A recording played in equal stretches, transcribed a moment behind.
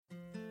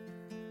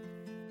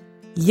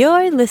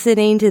You're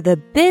listening to the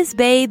Biz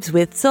Babes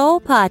with Soul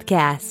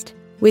podcast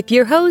with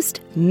your host,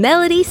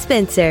 Melody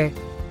Spencer,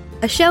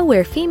 a show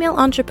where female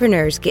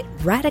entrepreneurs get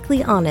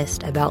radically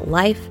honest about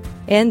life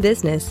and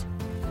business.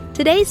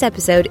 Today's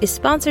episode is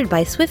sponsored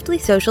by Swiftly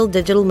Social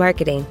Digital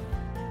Marketing.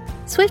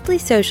 Swiftly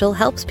Social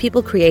helps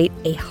people create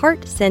a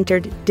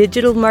heart-centered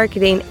digital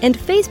marketing and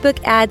Facebook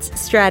ads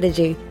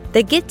strategy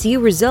that gets you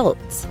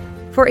results.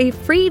 For a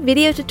free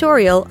video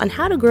tutorial on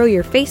how to grow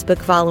your Facebook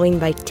following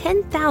by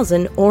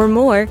 10,000 or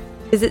more,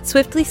 visit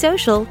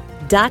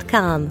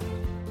swiftlysocial.com.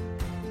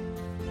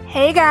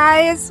 Hey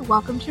guys,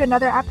 welcome to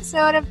another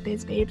episode of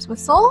Biz Babes with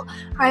Soul.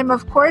 I'm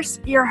of course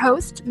your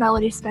host,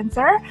 Melody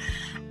Spencer,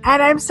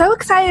 and I'm so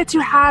excited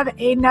to have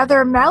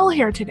another Mel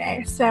here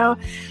today. So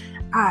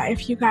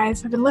if you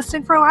guys have been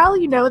listening for a while,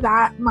 you know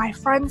that my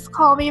friends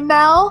call me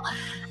Mel.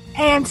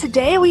 And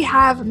today we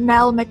have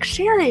Mel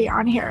McSherry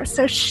on here.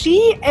 So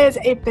she is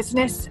a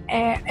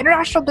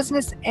international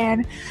business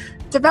and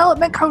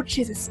development coach.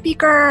 She's a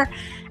speaker,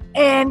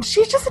 and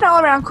she's just an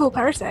all-around cool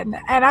person.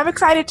 And I'm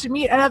excited to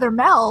meet another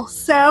Mel.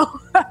 So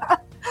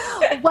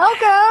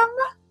welcome.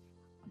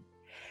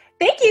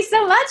 Thank you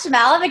so much,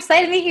 Mel. I'm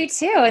excited to meet you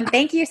too. And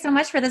thank you so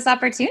much for this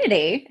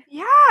opportunity.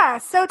 Yeah.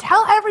 So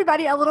tell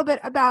everybody a little bit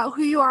about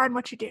who you are and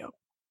what you do.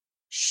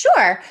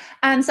 Sure.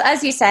 So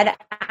as you said,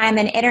 I'm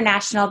an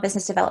international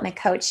business development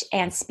coach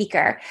and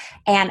speaker,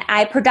 and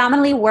I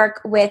predominantly work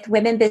with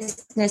women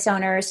business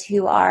owners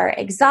who are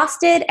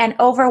exhausted and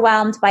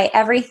overwhelmed by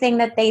everything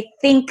that they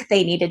think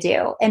they need to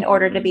do in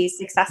order to be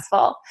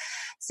successful.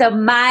 So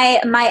my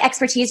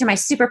expertise, or my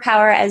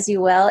superpower, as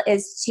you will,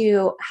 is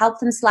to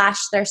help them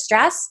slash their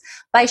stress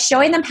by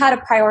showing them how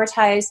to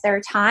prioritize their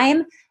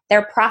time,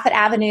 their profit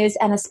avenues,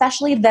 and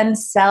especially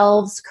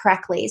themselves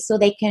correctly so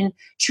they can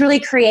truly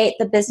create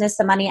the business,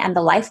 the money, and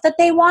the life that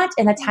they want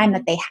in the time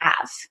that they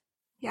have.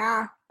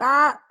 Yeah,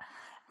 that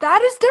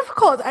is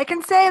difficult. I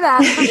can say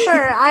that for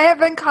sure. I have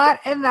been caught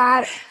in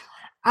that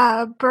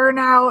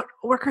burnout,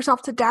 work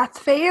yourself to death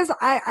phase.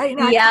 I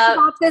talk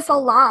about this a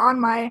lot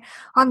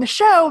on the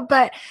show,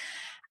 but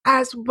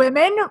as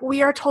women,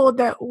 we are told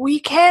that we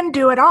can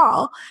do it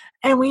all.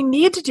 And we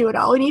need to do it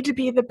all. We need to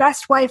be the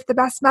best wife, the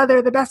best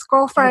mother, the best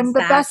girlfriend,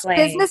 Exactly. The best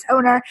business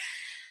owner,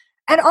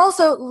 and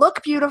also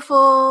look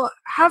beautiful,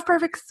 have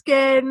perfect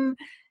skin.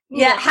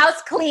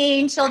 House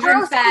clean,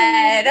 children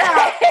fed.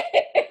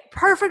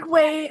 Perfect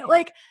weight.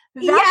 Like,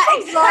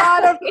 that's a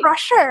lot of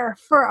pressure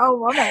for a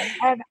woman.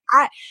 And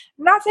I'm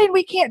not saying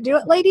we can't do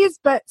it, ladies,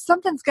 but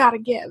something's got to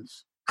give.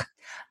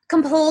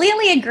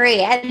 Completely agree.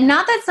 And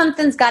not that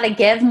something's got to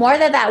give, more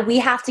than that we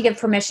have to give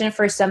permission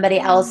for somebody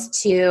else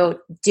to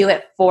do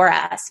it for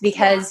us,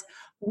 because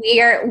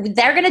they're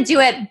going to do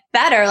it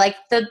better. Like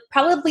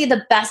probably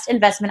the best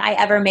investment I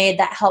ever made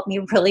that helped me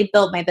really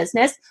build my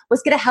business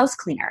was get a house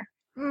cleaner,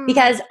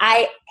 because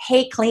I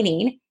hate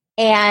cleaning,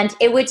 and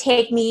it would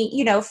take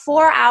me,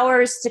 4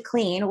 hours to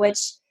clean,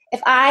 which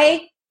if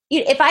I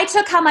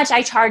took how much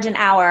I charge an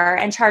hour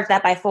and charge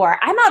that by 4,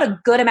 I'm out a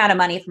good amount of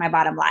money for my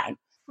bottom line.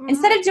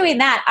 Instead of doing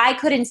that, I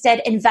could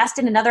instead invest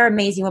in another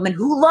amazing woman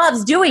who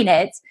loves doing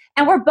it,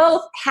 and we're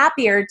both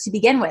happier to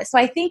begin with. So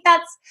I think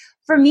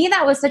for me,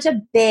 that was such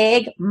a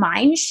big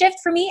mind shift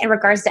for me in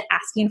regards to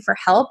asking for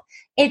help.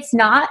 It's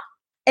not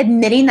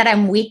admitting that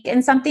I'm weak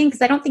in something,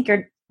 because I don't think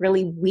you're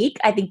really weak.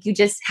 I think you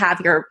just have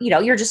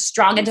you're just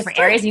strong in different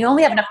areas, and you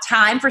only have enough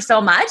time for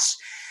so much.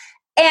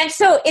 And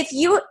so if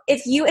you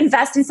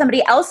invest in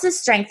somebody else's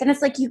strength, then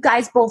it's like you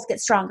guys both get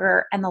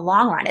stronger in the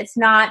long run. It's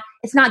not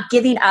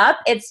giving up.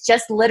 It's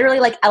just literally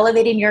like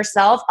elevating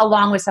yourself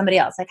along with somebody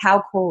else. Like,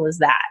 how cool is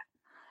that?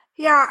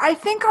 Yeah, I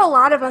think a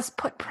lot of us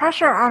put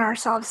pressure on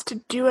ourselves to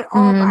do it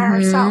all by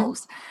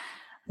ourselves.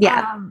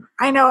 Yeah.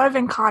 I know I've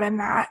been caught in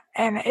that,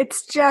 and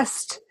it's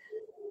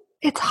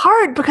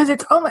hard because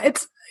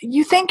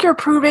you think you're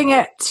proving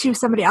it to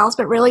somebody else,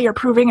 but really you're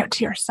proving it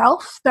to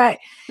yourself that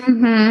you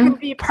can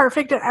be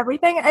perfect at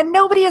everything, and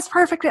nobody is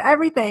perfect at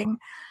everything.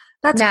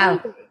 That's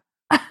crazy.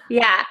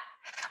 Yeah.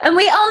 And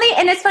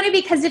it's funny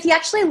because if you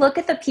actually look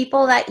at the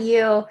people that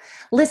you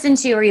listen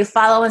to or you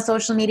follow on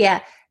social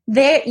media,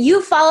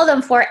 you follow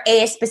them for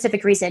a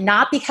specific reason,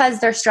 not because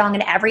they're strong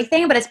in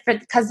everything, but it's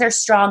because they're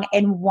strong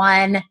in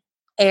one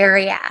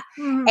area.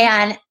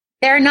 And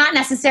they're not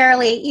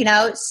necessarily,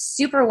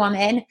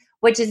 superwoman,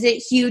 which is a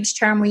huge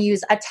term we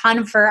use a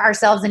ton for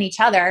ourselves and each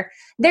other.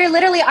 They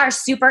literally are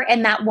super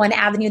in that one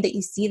avenue that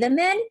you see them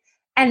in.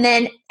 And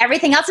then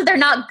everything else that they're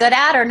not good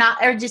at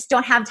or just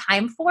don't have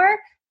time for,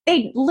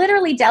 they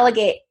literally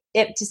delegate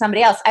it to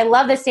somebody else. I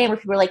love this saying where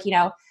people are like,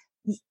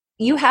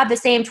 you have the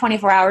same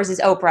 24 hours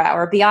as Oprah,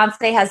 or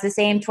Beyonce has the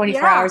same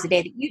 24 hours a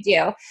day that you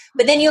do.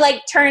 But then you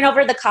turn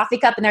over the coffee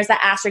cup and there's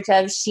that asterisk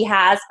of she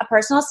has a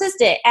personal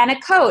assistant and a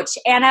coach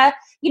and a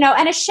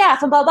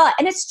chef and blah, blah.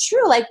 And it's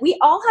true. Like, we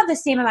all have the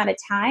same amount of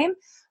time,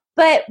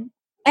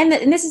 and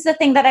this is the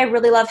thing that I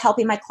really love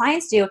helping my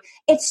clients do.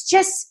 It's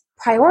just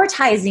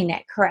prioritizing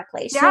it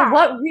correctly. Yeah. So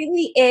what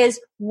really is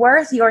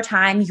worth your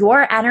time,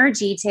 your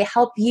energy to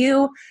help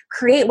you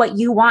create what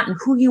you want and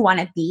who you want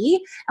to be?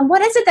 And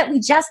what is it that we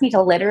just need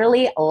to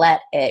literally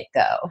let it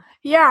go?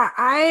 Yeah,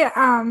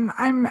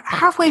 I'm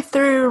halfway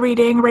through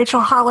reading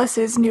Rachel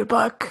Hollis's new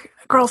book,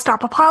 Girls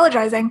Stop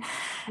Apologizing.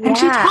 And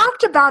she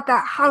talked about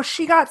that, how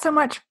she got so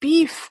much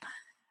beef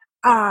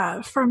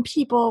from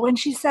people when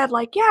she said,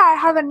 like, yeah, I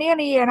have a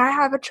nanny and I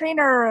have a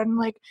trainer, and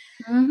like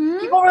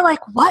people were like,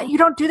 what, you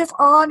don't do this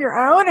all on your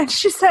own? And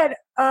she said,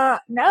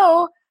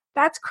 no,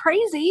 that's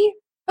crazy.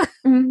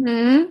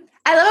 I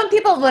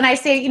love when I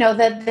say, you know,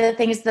 the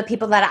things, the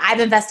people that I've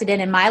invested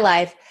in my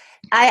life.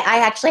 I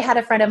actually had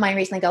a friend of mine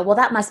recently go, well,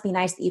 that must be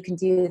nice that you can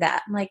do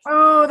that. I'm like,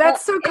 oh,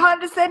 that's so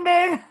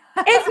condescending.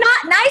 It's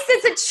not nice.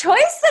 It's a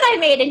choice that I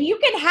made, and you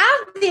can have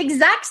the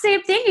exact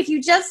same thing if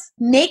you just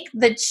make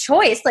the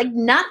choice. Like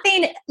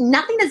nothing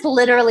is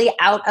literally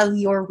out of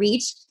your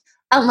reach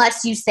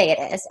unless you say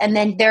it is. And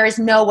then there is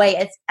no way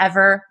it's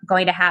ever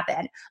going to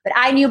happen. But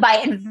I knew by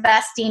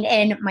investing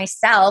in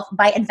myself,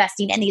 by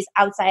investing in these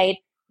outside,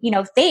 you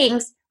know,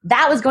 things,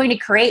 that was going to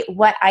create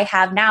what I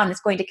have now, and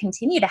it's going to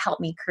continue to help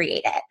me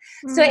create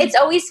it. So it's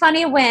always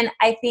funny when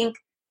I think,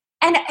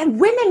 and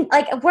women,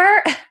 like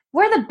we're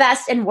the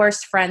best and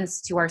worst friends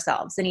to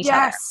ourselves and each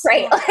other,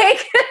 right?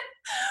 Like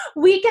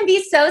we can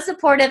be so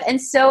supportive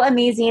and so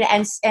amazing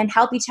and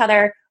help each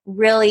other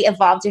really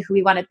evolve to who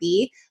we want to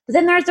be. But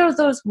then there's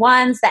those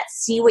ones that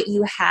see what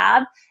you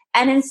have,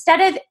 and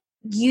instead of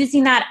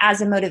using that as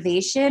a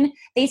motivation,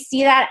 they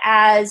see that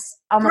as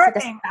almost like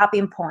a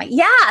stopping point.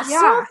 Yeah,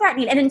 so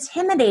threatening and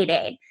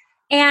intimidating.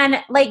 And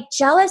like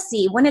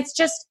jealousy, when it's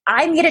just,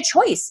 I made a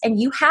choice and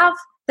you have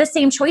the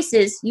same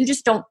choices, you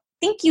just don't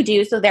think you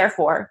do, so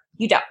therefore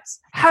you don't.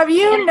 Have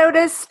you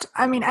noticed,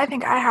 I mean, I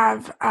think I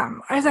have,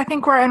 as I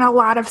think we're in a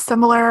lot of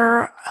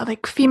similar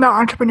like female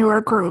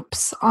entrepreneur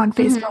groups on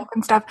Facebook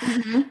and stuff.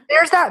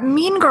 There's that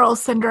mean girl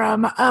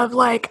syndrome of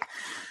like,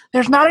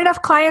 there's not enough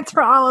clients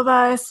for all of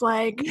us.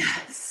 Like,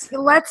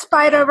 let's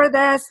fight over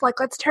this. Like,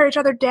 let's tear each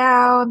other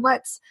down.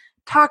 Let's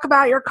talk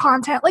about your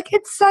content. Like,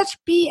 it's such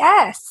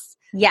BS.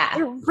 Yeah.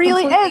 It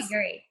really is.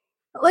 Agree.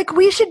 Like,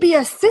 we should be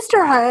a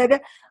sisterhood,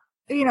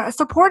 you know,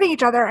 supporting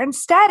each other.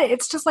 Instead,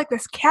 it's just like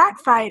this cat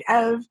fight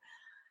of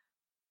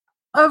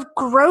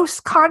gross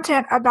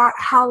content about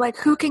how like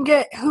who can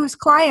get whose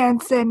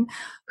clients and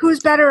who's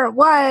better at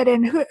what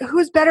and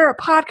who's better at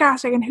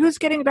podcasting and who's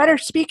getting better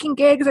speaking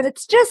gigs. And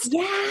it's just,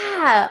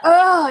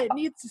 it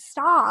needs to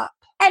stop.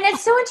 And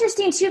it's so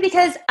interesting too,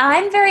 because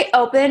I'm very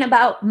open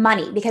about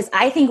money, because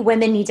I think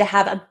women need to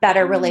have a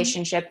better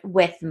relationship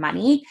with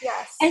money.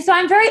 Yes. And so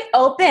I'm very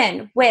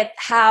open with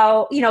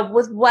how, you know,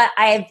 with what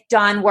I've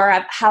done,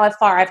 how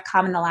far I've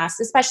come in the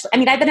last, especially, I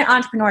mean, I've been an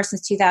entrepreneur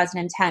since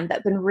 2010,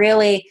 but been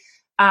really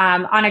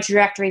on a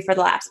trajectory for the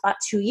last about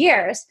 2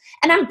 years.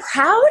 And I'm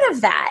proud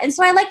of that. And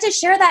so I like to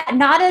share that,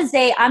 not as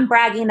I'm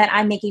bragging that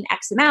I'm making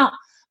X amount,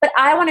 but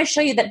I want to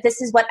show you that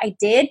this is what I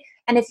did.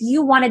 And if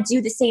you want to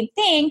do the same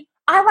thing,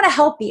 I want to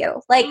help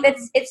you. Like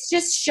it's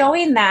just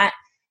showing that,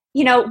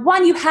 you know,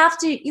 one, you have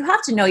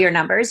to know your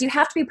numbers. You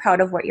have to be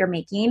proud of what you're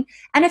making.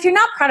 And if you're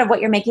not proud of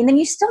what you're making, then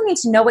you still need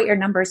to know what your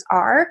numbers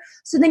are.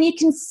 So then you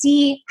can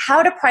see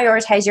how to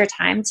prioritize your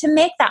time to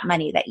make that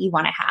money that you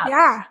want to have.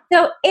 Yeah.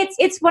 So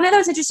it's one of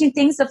those interesting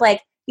things of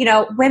like, you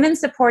know, women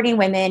supporting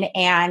women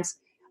and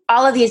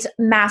all of these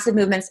massive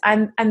movements.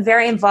 I'm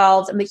very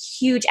involved. I'm a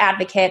huge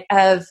advocate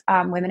of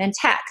women in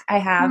tech. I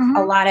have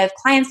a lot of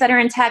clients that are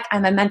in tech.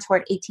 I'm a mentor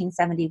at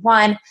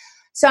 1871.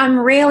 So I'm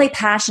really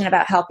passionate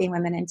about helping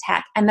women in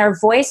tech, and their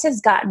voice has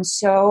gotten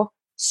so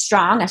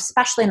strong,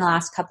 especially in the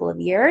last couple of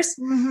years.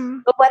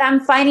 But what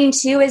I'm finding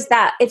too is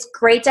that it's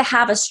great to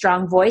have a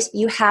strong voice, but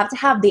you have to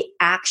have the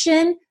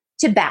action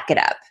to back it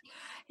up.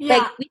 Yeah.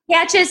 Like we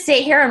can't just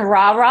sit here and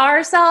rah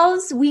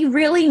ourselves. We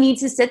really need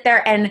to sit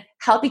there and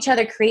help each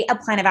other create a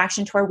plan of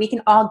action to where we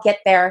can all get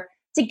there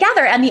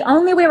together. And the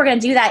only way we're going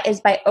to do that is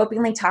by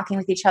openly talking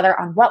with each other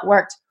on what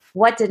worked,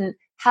 what didn't,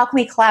 how can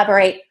we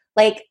collaborate,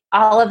 like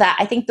all of that.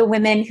 I think the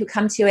women who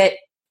come to it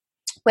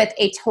with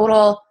a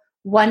total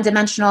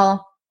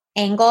one-dimensional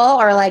angle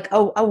or like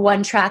a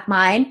one-track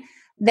mind,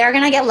 they're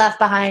going to get left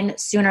behind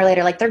sooner or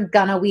later. Like they're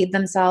going to weed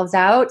themselves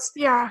out.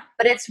 Yeah.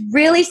 But it's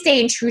really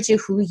staying true to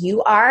who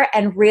you are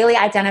and really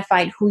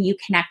identifying who you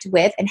connect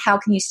with and how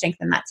can you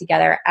strengthen that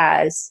together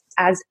as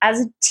a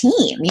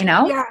team, you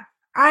know? Yeah,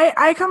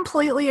 I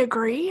completely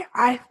agree.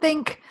 I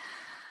think,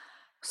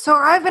 so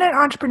I've been an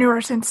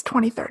entrepreneur since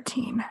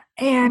 2013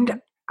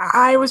 and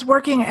I was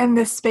working in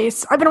this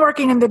space. I've been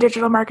working in the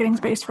digital marketing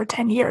space for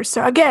 10 years.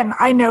 So again,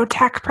 I know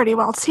tech pretty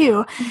well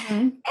too.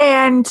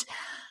 And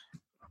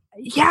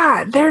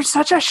yeah, there's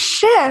such a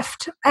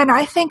shift. And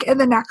I think in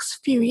the next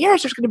few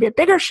years, there's going to be a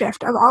bigger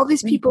shift of all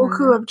these people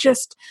who have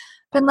just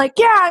been like,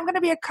 yeah, I'm going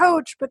to be a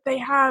coach, but they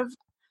have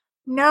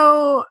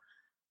no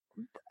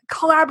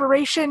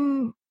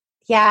collaboration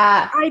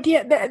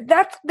idea.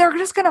 That they're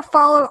just going to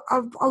fall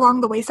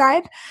along the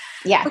wayside.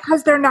 Yeah.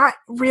 Because they're not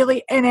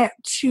really in it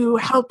to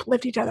help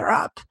lift each other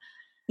up.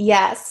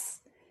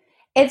 Yes.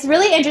 It's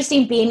really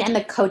interesting being in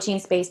the coaching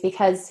space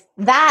because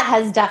that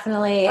has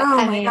definitely,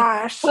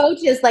 gosh.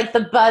 Coach is like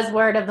the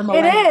buzzword of the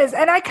millennium. It is.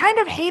 And I kind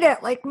of hate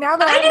it. Like now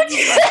that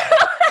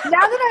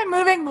I'm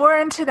moving more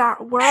into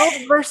that world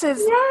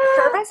versus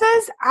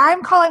services,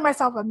 I'm calling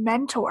myself a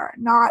mentor,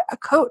 not a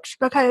coach,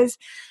 because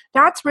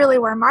that's really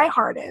where my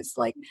heart is.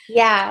 Like,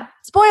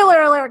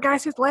 spoiler alert,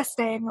 guys who's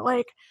listening,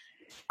 like,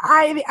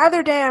 the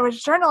other day I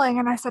was journaling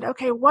and I said,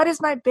 okay, what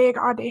is my big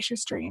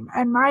audacious dream?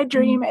 And my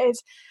dream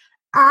is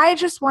I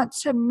just want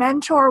to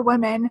mentor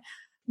women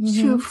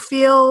to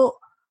feel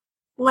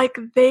like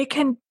they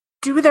can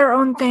do their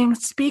own thing,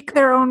 speak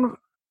their own,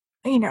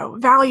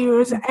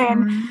 values,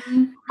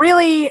 and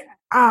really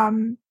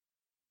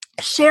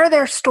share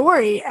their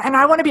story. And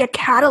I want to be a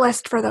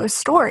catalyst for those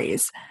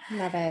stories.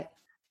 Love it.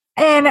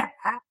 And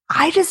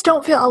I just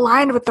don't feel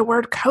aligned with the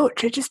word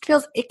coach. It just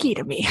feels icky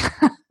to me.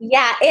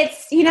 Yeah,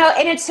 it's,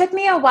 and it took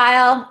me a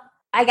while,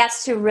 I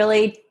guess, to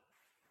really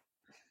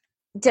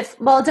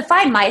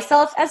define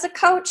myself as a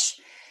coach,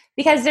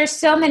 because there's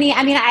so many.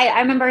 I mean, I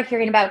remember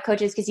hearing about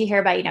coaches because you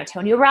hear about,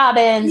 Tony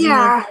Robbins,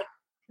 and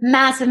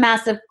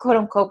massive quote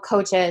unquote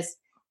coaches.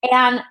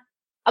 And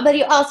but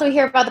you also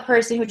hear about the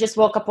person who just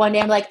woke up one day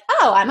and like,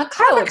 oh, I'm a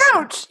coach. I'm a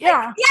coach.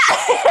 Yeah.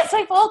 It's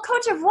like, well,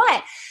 coach of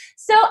what?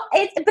 So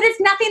it's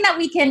nothing that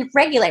we can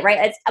regulate, right?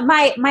 It's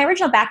my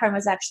original background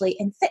was actually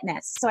in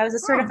fitness. So I was a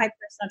certified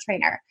personal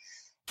trainer.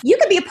 You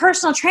could be a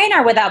personal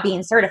trainer without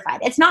being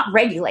certified. It's not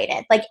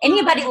regulated. Like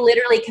anybody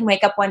literally can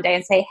wake up one day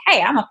and say,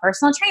 hey, I'm a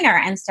personal trainer,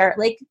 and start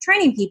like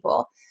training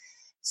people.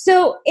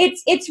 So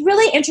it's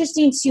really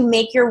interesting to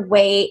make your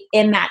way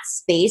in that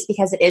space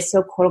because it is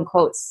so quote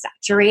unquote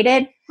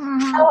saturated.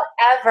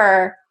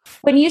 However,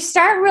 when you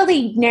start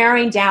really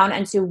narrowing down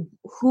into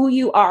who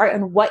you are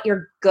and what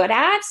you're good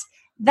at,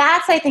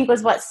 that's, I think,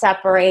 was what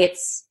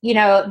separates,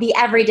 the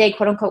everyday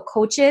quote unquote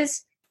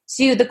coaches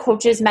to the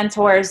coaches,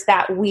 mentors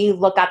that we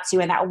look up to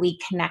and that we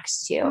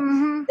connect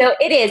to. So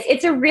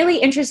it's a really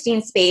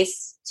interesting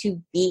space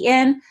to be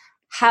in.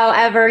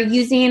 However,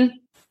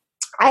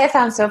 I have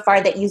found so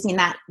far that using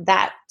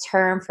that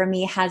term for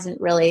me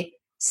hasn't really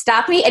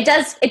stopped me. It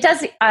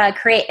does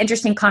create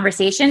interesting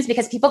conversations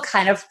because people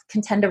kind of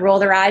can tend to roll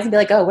their eyes and be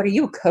like, oh, what are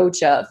you a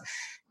coach of?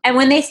 And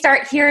when they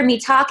start hearing me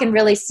talk and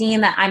really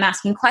seeing that I'm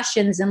asking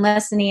questions and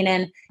listening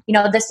and,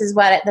 this is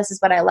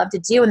what I love to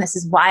do and this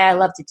is why I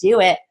love to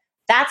do it,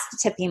 that's the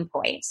tipping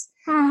point.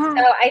 So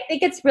I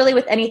think it's really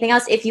with anything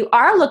else, if you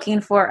are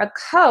looking for a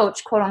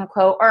coach, quote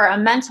unquote, or a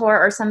mentor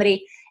or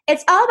somebody,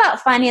 it's all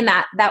about finding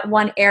that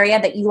one area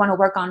that you want to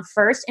work on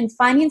first and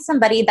finding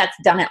somebody that's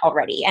done it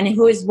already and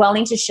who is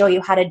willing to show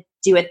you how to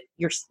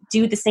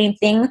do the same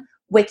thing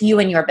with you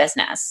and your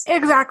business.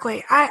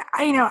 Exactly.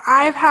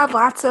 I've had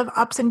lots of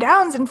ups and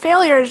downs and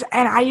failures,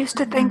 and I used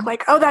to think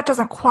like, oh, that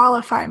doesn't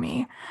qualify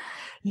me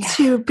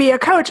to be a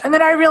coach. And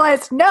then I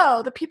realized,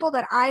 no, the people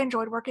that I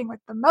enjoyed working with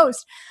the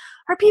most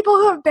are people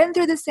who have been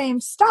through the same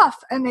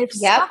stuff and they've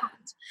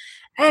stopped.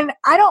 And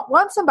I don't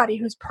want somebody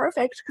who's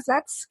perfect because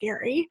that's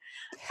scary.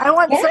 I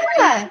want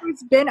somebody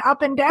who's been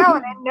up and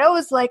down and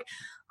knows like,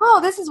 oh,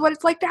 this is what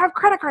it's like to have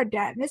credit card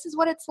debt. And this is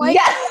what it's like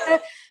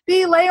to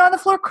be laying on the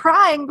floor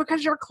crying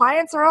because your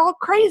clients are all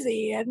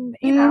crazy. And,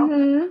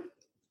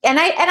 And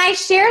I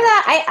share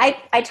that.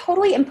 I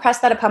totally impress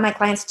that upon my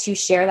clients to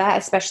share that,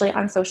 especially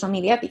on social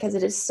media, because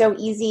it is so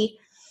easy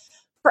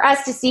for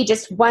us to see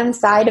just one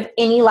side of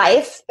any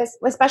life,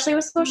 especially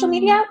with social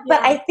media.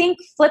 But I think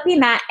flipping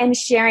that and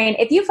sharing,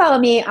 if you follow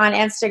me on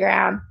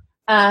Instagram,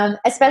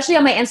 especially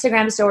on my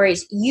Instagram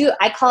stories,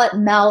 I call it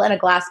Mel in a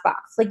glass box.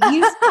 Like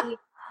you see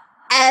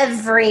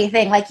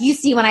everything. Like you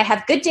see when I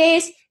have good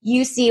days,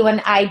 you see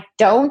when I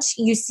don't,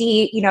 you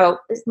see,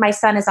 my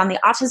son is on the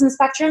autism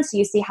spectrum. So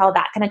you see how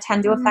that can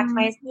tend to affect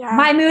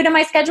my mood and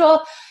my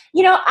schedule.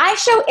 I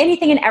show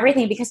anything and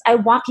everything because I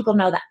want people to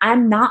know that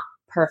I'm not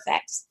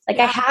perfect. Like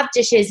I have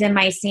dishes in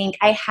my sink.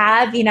 I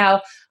have,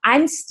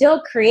 I'm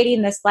still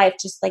creating this life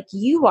just like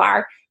you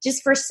are.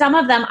 Just for some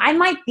of them, I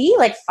might be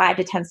like 5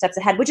 to 10 steps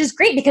ahead, which is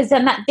great because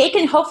then they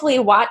can hopefully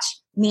watch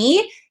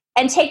me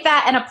and take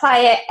that and apply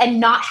it and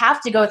not have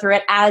to go through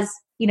it as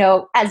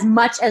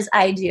much as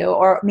I do,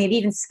 or maybe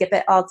even skip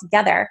it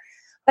altogether.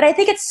 But I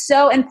think it's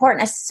so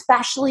important,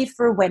 especially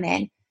for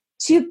women,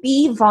 to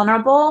be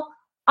vulnerable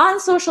on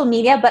social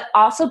media, but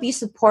also be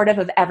supportive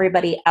of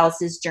everybody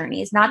else's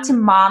journeys, not to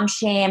mom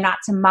shame, not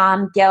to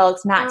mom guilt,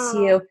 not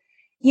to,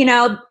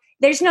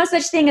 there's no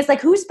such thing as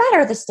like, who's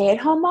better, the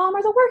stay-at-home mom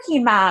or the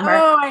working mom? Or,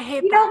 I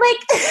hate that.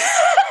 Like,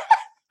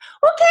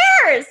 who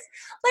cares?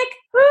 Like,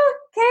 who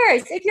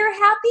cares? If you're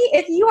happy,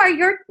 if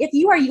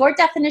you are your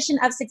definition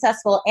of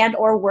successful and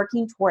or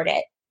working toward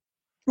it,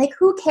 like,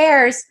 who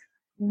cares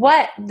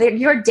what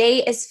your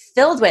day is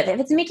filled with? If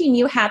it's making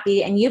you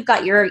happy and you've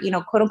got your,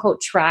 quote unquote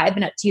tribe,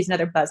 and to use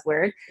another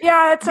buzzword.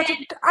 Yeah, it's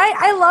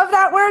I love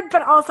that word,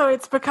 but also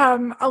it's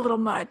become a little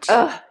much.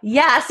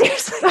 Yeah,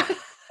 seriously.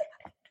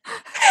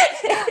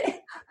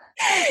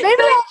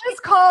 Maybe I'll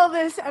just call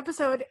this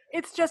episode,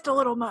 It's Just a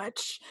Little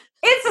Much.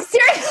 It's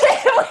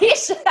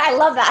seriously, I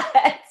love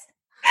that.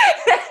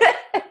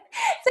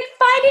 It's like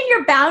finding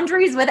your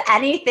boundaries with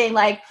anything,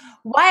 like,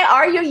 why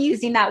are you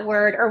using that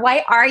word, or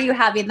why are you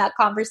having that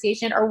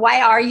conversation, or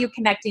why are you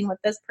connecting with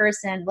this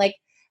person? Like,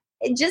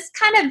 just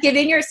kind of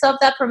giving yourself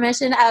that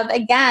permission of,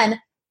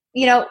 again,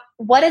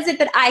 what is it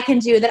that I can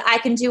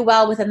do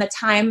well within the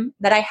time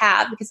that I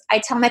have? Because I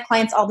tell my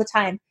clients all the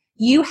time,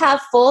 you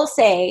have full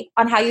say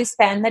on how you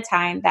spend the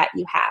time that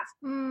you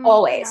have.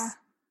 Always. Yeah.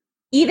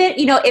 Even,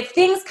 if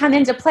things come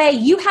into play,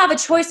 you have a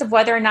choice of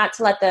whether or not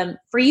to let them,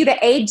 for you to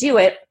A, do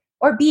it,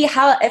 or B,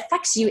 how it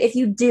affects you if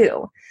you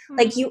do.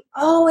 Like, you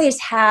always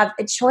have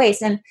a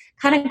choice. And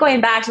kind of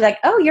going back to like,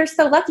 oh, you're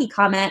so lucky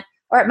comment,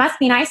 or it must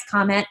be nice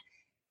comment.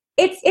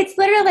 It's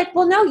literally like,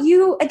 well, no,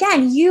 you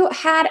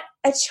had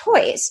a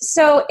choice.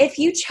 So if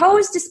you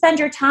chose to spend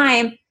your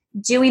time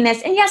doing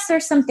this, and yes,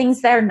 there's some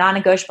things that are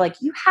non-negotiable, like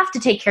you have to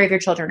take care of your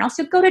children, else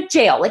you'll go to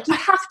jail, like you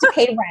have to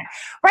pay rent,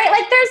 right?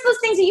 Like there's those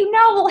things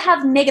that will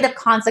have negative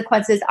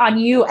consequences on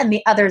you and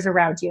the others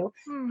around you.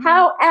 Mm-hmm.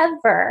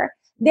 However,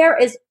 there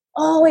is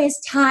always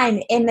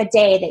time in the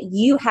day that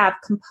you have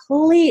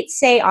complete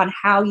say on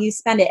how you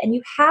spend it, and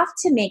you have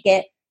to make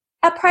it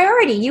a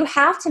priority. You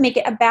have to make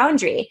it a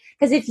boundary,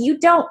 because if you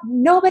don't,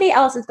 nobody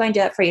else is going to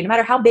do that for you, no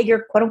matter how big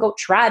your quote unquote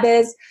tribe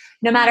is,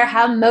 no matter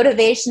how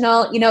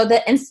motivational,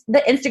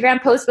 the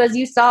Instagram post was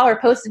you saw or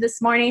posted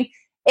this morning.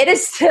 It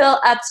is still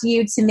up to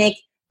you to make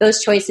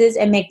those choices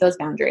and make those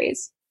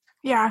boundaries.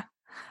 Yeah.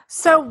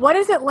 So what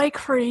is it like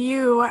for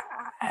you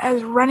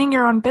as running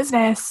your own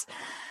business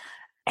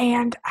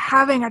and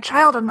having a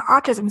child on the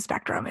autism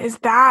spectrum? Is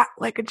that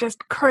like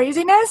just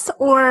craziness,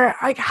 or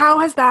like how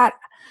has that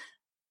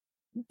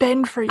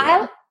been for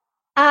you?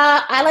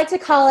 I like to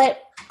call it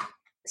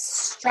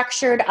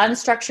structured,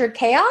 unstructured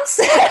chaos.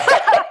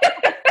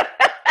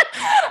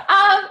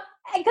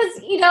 Because,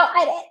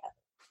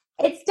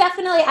 it's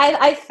definitely,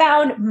 I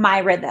found my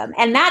rhythm,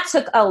 and that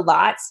took a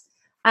lot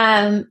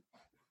to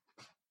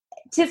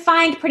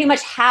find pretty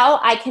much how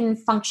I can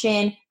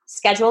function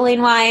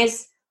scheduling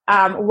wise,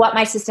 what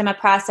my system of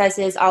process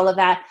is, all of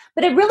that.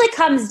 But it really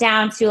comes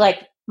down to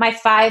like my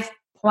 5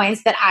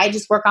 points that I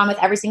just work on with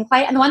every single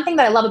client. And the one thing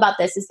that I love about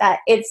this is that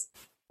it's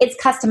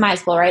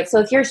customizable, right? So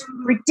if you're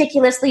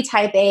ridiculously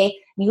type A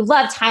and you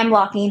love time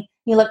blocking,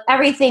 you love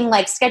everything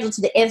like scheduled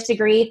to the nth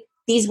degree,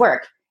 these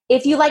work.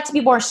 If you like to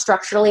be more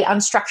structurally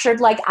unstructured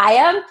like I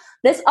am,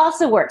 this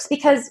also works,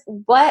 because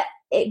what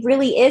it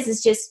really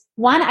is just,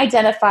 one,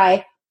 identify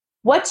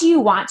what do you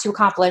want to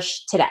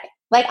accomplish today.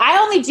 Like I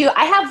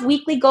have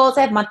weekly goals,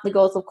 I have monthly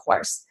goals, of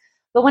course.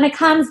 But when it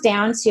comes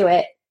down to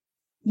it,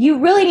 you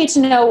really need to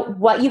know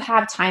what you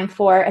have time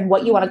for and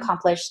what you want to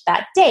accomplish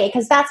that day,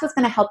 because that's what's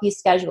going to help you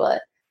schedule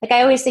it. Like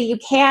I always say, you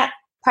can't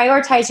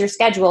prioritize your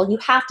schedule. You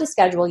have to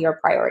schedule your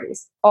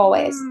priorities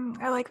always.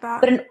 I like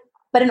that.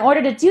 But in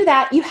order to do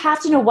that, you have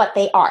to know what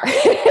they are.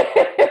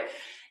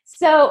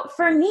 So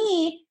for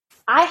me,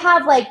 I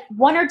have like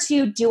 1 or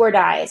 2 do or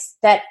dies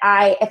that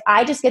if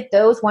I just get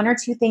those 1 or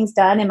 2 things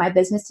done in my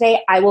business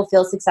today, I will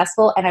feel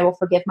successful and I will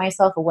forgive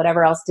myself for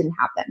whatever else didn't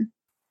happen.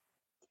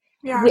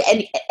 Yeah.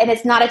 And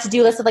it's not a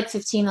to-do list of like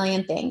 15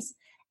 million things.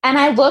 And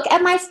I look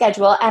at my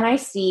schedule and I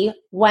see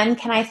when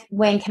can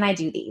I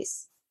do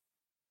these?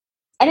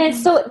 And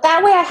it's so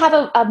that way I have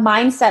a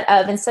mindset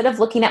of, instead of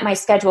looking at my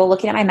schedule,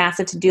 looking at my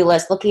massive to-do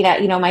list, looking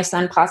at, my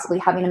son possibly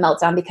having a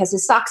meltdown because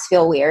his socks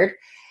feel weird.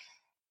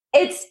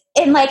 It's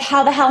in like,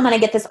 how the hell am I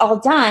going to get this all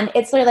done?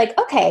 It's literally like,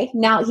 okay,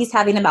 now he's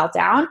having a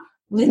meltdown.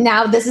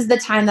 Now this is the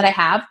time that I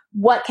have.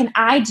 What can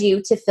I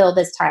do to fill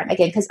this time?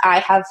 Again, because I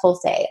have full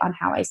say on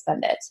how I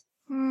spend it.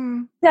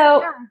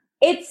 So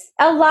it's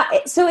a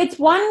lot. So it's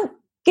one,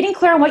 getting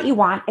clear on what you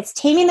want. It's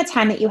taming the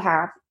time that you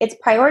have. It's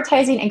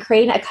prioritizing and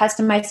creating a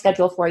customized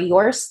schedule for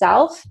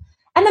yourself,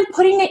 and then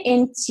putting it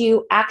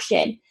into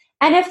action.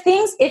 And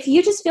if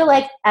you just feel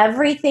like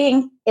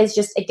everything is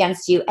just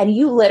against you, and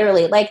you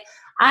literally like,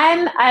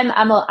 I'm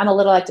a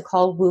little like to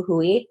call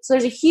woohooey. So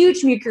there's a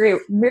huge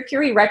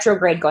Mercury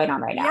retrograde going on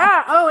right now.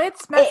 Yeah. Oh,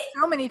 it's messed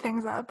so many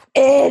things up.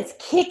 It's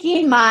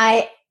kicking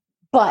my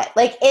butt.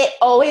 Like it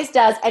always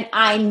does. And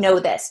I know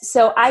this.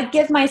 So I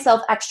give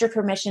myself extra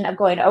permission of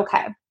going,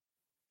 okay,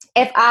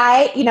 if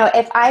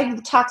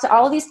I talk to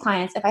all of these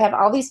clients, if I have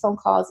all these phone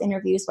calls,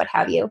 interviews, what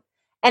have you,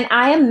 and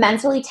I am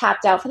mentally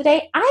tapped out for the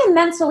day, I am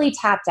mentally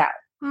tapped out.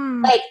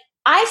 Like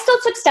I still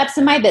took steps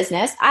in my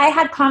business. I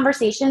had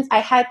conversations. I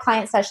had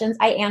client sessions.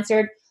 I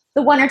answered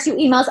the 1 or 2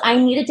 emails I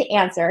needed to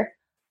answer.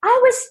 I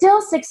was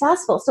still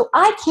successful. So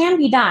I can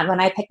be done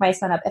when I pick my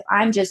son up if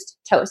I'm just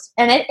toast.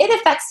 And it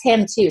affects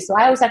him too. So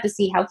I always have to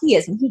see how he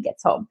is when he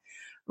gets home,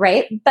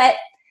 right? But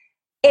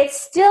it's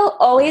still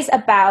always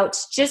about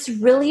just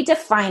really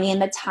defining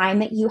the time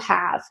that you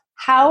have.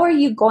 How are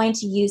you going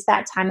to use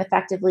that time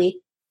effectively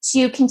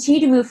to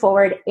continue to move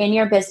forward in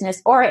your business?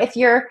 Or if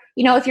you're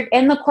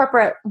in the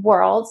corporate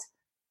world,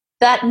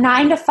 that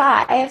 9 to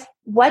 5,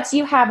 what do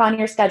you have on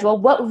your schedule?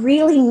 What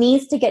really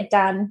needs to get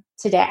done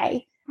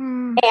today?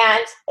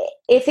 And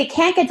if it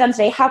can't get done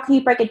today, how can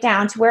you break it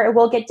down to where it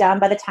will get done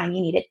by the time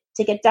you need it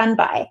to get done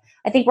by?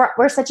 I think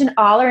we're such an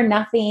all or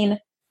nothing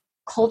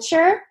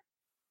culture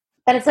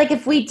that it's like,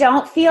 if we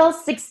don't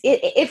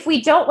if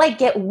we don't like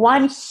get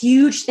one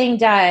huge thing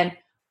done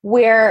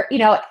where, you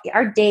know,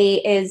 our day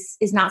is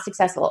not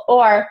successful,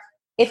 or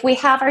if we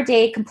have our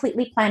day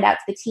completely planned out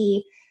to the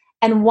T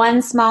and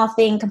one small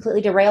thing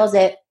completely derails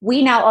it,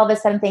 we now all of a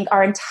sudden think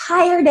our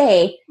entire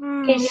day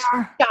is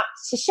shot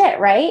to shit,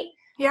 right?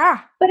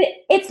 Yeah. But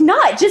it's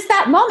not just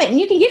that moment. And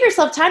you can give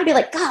yourself time to be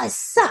like, God, this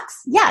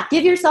sucks. Yeah,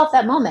 give yourself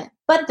that moment.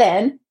 But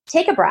then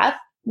take a breath.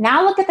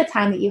 Now look at the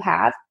time that you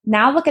have.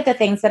 Now look at the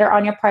things that are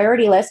on your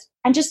priority list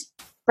and just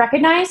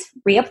recognize,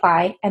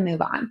 reapply, and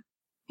move on.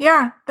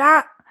 Yeah,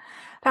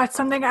 that's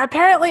something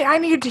apparently I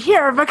need to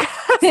hear, because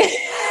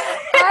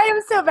I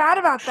am so bad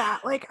about that.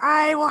 Like,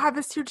 I will have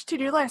this huge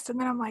to-do list and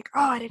then I'm like, oh,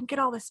 I didn't get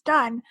all this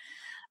done.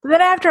 But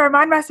then I have to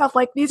remind myself,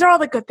 like, these are all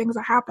the good things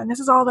that happened.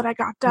 This is all that I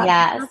got done.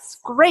 Yes. That's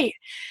great.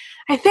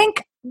 I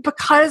think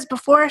because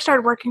before I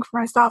started working for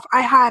myself,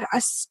 I had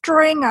a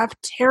string of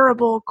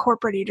terrible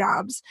corporate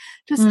jobs,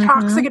 just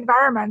toxic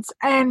environments.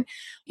 And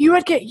you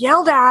would get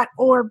yelled at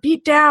or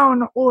beat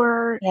down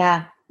or,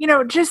 you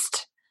know,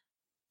 just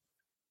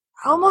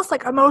almost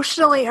like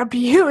emotionally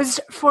abused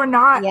for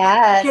not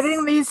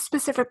getting these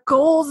specific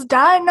goals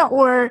done.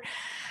 Or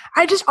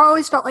I just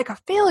always felt like a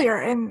failure.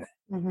 And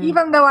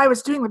even though I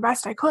was doing the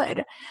best I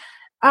could.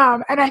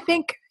 And I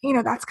think, you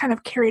know, that's kind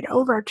of carried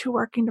over to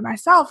working to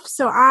myself.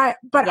 So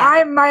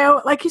I'm my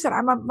own, like you said,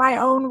 I'm my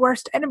own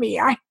worst enemy.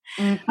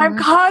 I'm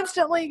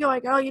constantly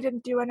going, oh, you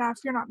didn't do enough.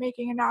 You're not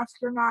making enough.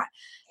 You're not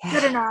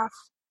good enough.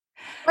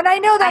 And I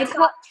know that's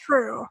not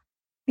true.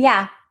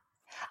 Yeah.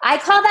 I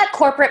call that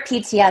corporate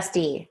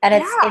PTSD.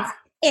 And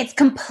it's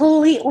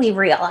completely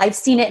real. I've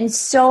seen it in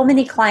so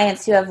many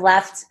clients who have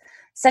left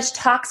such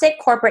toxic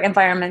corporate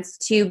environments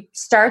to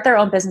start their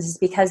own businesses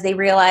because they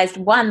realized,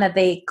 one, that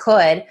they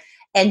could,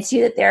 and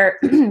two, that there,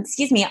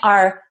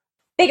 are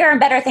bigger and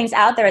better things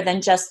out there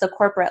than just the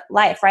corporate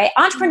life, right?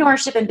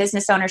 Entrepreneurship and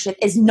business ownership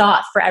is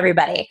not for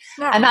everybody.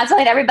 No. I'm not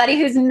telling everybody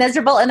who's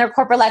miserable in their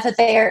corporate life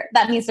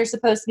that means they're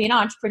supposed to be an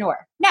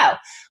entrepreneur. No.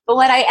 But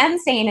what I am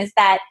saying is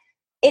that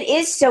it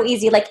is so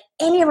easy, like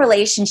any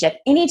relationship,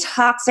 any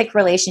toxic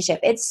relationship,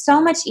 it's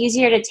so much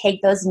easier to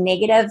take those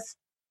negative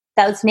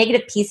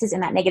pieces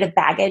and that negative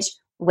baggage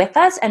with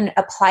us and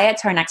apply it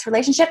to our next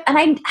relationship.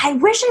 And I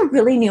wish I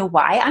really knew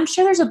why. I'm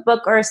sure there's a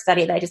book or a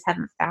study that I just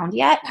haven't found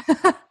yet.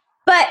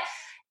 But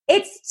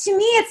to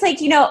me, it's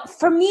like, you know,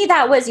 for me,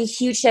 that was a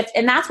huge shift.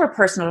 And that's where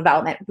personal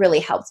development really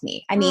helped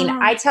me. I mean,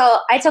 I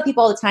tell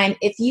people all the time,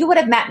 if you would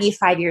have met me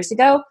 5 years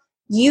ago,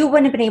 you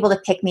wouldn't have been able to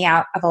pick me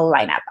out of a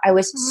lineup. I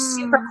was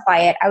super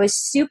quiet. I was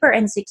super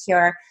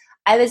insecure.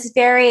 I was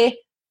very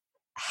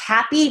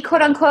happy,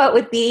 quote unquote,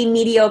 with being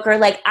mediocre.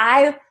 Like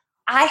I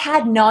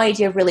had no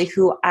idea really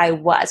who I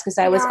was, because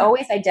I was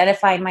always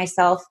identifying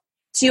myself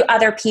to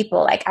other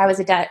people. Like I was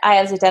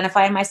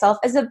identifying myself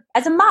as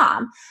a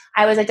mom.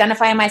 I was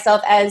identifying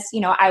myself as, you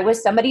know, I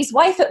was somebody's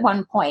wife at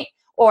one point,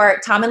 or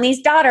Tom and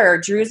Lee's daughter, or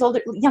Drew's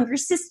younger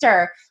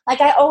sister.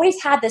 Like I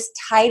always had this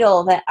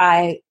title that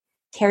I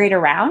carried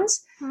around.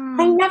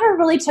 I never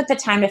really took the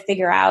time to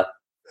figure out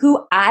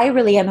who I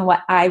really am and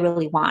what I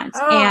really want.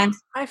 And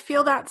I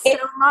feel that so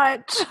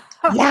much.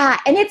 Yeah.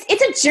 And it's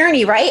a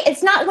journey, right?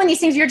 It's not one of these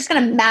things you're just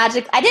going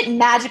to I didn't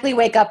magically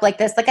wake up like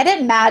this. Like I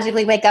didn't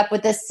magically wake up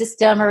with this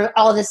system or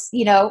all this,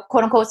 you know,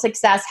 quote unquote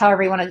success,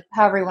 however you want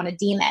to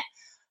deem it.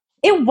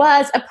 It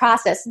was a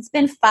process. It's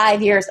been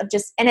 5 years of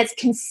and it's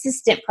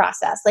consistent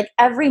process. Like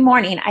every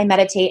morning I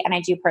meditate and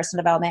I do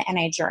personal development and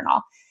I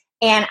journal,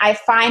 and I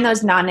find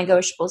those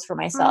non-negotiables for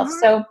myself.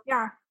 So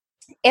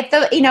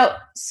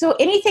so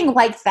anything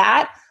like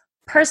that,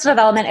 personal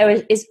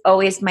development is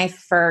always my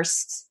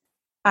first,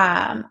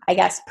 I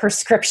guess,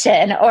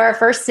 prescription or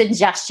first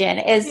suggestion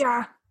is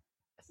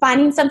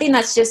finding something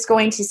that's just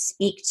going to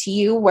speak to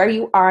you where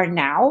you are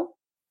now,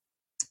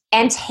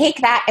 and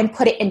take that and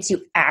put it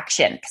into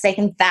action. Because I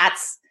think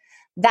that's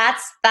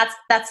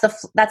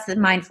the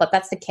mind flip.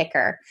 That's the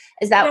kicker,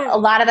 is that a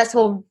lot of us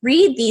will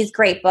read these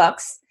great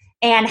books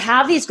and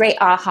have these great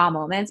aha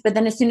moments, but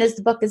then as soon as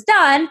the book is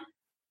done,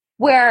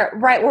 we're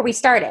right where we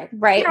started,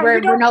 right? We're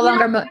no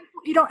longer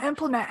you don't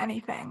implement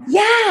anything.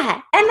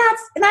 Yeah. And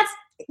that's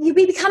we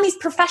become these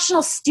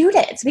professional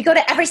students. We go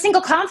to every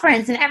single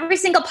conference and every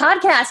single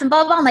podcast and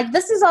blah, blah, blah. I'm like,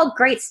 this is all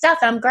great stuff.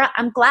 And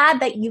I'm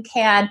glad that you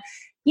can,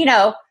 you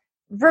know,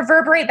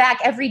 reverberate back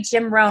every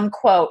Jim Rohn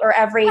quote or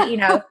every, you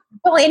know,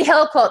 Napoleon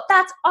Hill quote.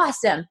 That's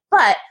awesome.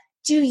 But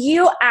do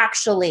you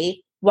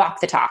actually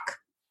walk the talk?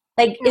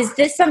 Like, is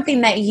this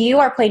something that you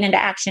are putting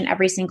into action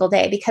every single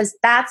day? Because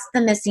that's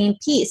the missing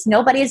piece.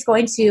 Nobody is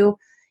going to,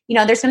 you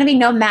know, there's going to be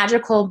no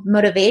magical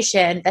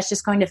motivation that's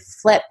just going to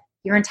flip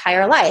your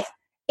entire life.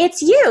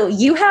 It's you.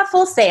 You have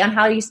full say on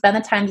how you spend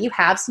the time that you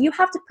have. So you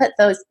have to put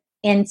those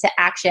into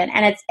action.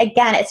 And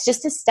it's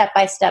just a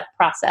step-by-step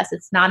process.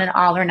 It's not an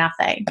all or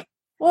nothing.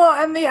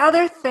 Well, and the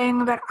other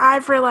thing that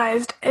I've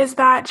realized is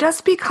that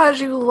just because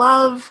you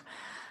love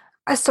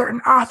a certain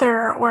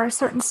author or a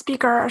certain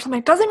speaker or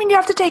something doesn't mean you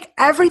have to take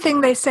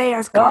everything they say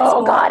as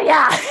gospel. Oh God,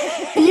 yeah.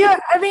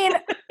 I mean,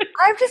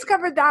 I've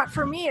discovered that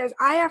for me is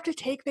I have to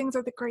take things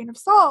with a grain of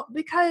salt,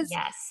 because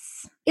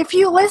if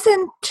you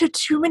listen to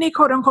too many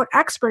quote unquote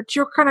experts,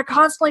 you're kind of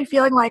constantly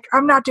feeling like,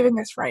 I'm not doing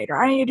this right,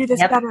 or I need to do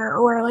this better,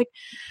 or like,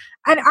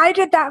 and I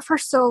did that for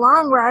so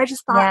long where I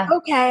just thought,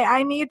 okay,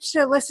 I need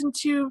to listen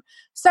to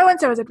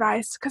so-and-so's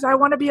advice because I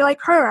want to be like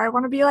her. I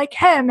want to be like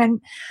him.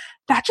 And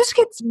that just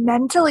gets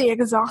mentally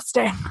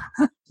exhausting.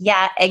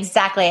 Yeah,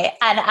 exactly.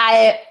 And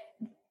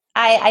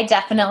I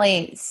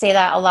definitely say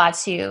that a lot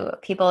to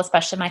people,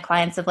 especially my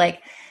clients, of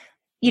like,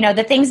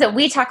 the things that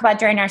we talk about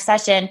during our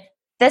session.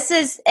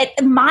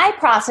 My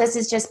process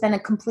has just been a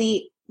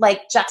complete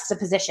like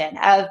juxtaposition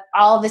of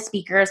all of the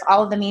speakers,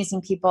 all of the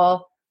amazing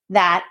people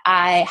that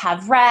I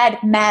have read,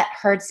 met,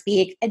 heard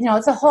speak. And,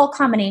 it's a whole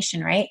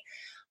combination, right?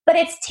 But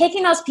it's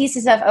taking those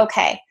pieces of,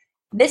 okay,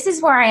 this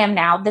is where I am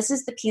now. This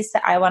is the piece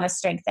that I want to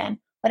strengthen.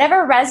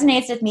 Whatever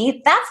resonates with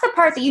me, that's the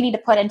part that you need to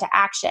put into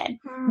action.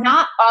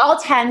 Not all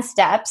 10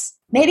 steps.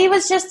 Maybe it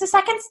was just the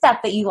second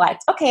step that you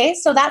liked. Okay,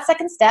 so that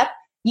second step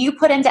you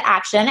put into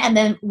action, and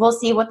then we'll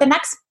see what the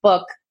next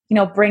book,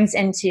 brings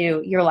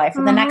into your life,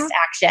 or the next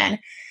action.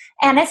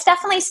 And it's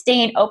definitely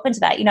staying open to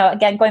that.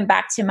 Again, going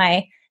back to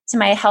my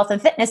health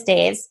and fitness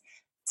days,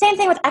 same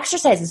thing with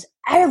exercises.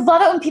 I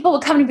love it when people will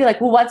come and be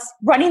like, well,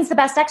 running's the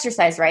best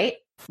exercise, right?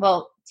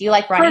 Well, do you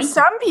like running? For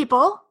some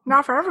people,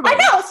 not for everybody. I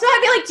know. So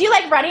I'd be like, do you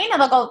like running?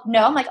 And they'll go,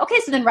 no. I'm like, okay,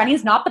 so then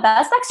running's not the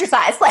best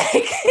exercise.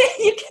 Like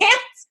you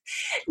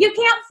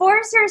can't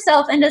force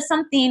yourself into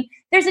something.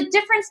 There's a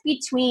difference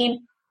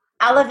between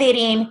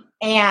elevating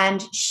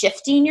and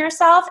shifting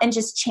yourself and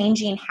just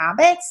changing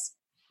habits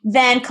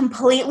than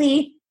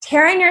completely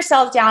tearing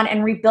yourself down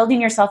and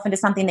rebuilding yourself into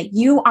something that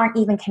you aren't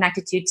even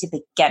connected to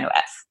begin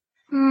with.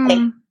 Like,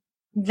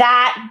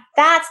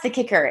 that's the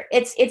kicker.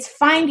 It's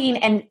finding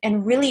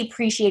and really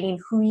appreciating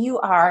who you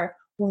are,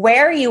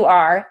 where you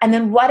are, and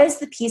then what is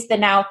the piece that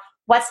now,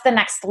 what's the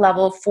next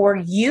level for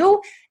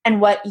you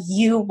and what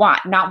you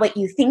want, not what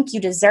you think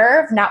you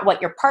deserve, not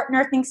what your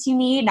partner thinks you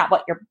need, not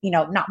what your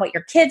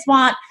kids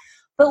want,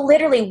 but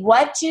literally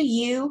where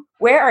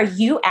are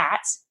you at?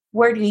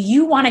 Where do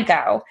you want to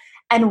go?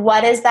 And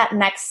what is that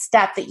next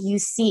step that you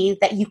see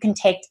that you can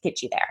take to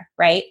get you there,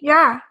 right?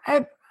 Yeah.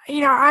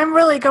 I'm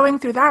really going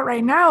through that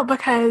right now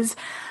because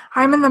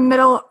I'm in the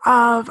middle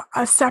of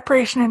a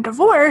separation and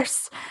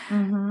divorce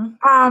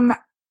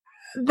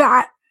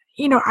that,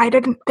 I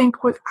didn't think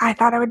I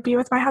thought I would be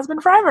with my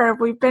husband forever.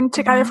 We've been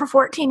together for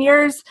 14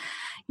 years,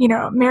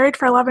 married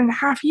for 11 and a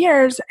half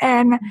years.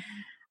 And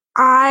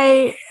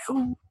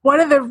one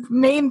of the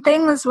main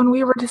things when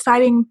we were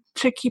deciding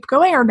to keep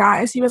going or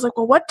not is he was like,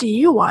 well, what do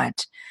you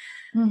want?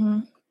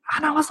 And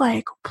I was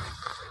like,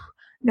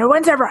 no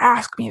one's ever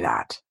asked me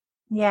that.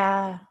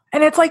 Yeah.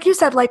 And it's like you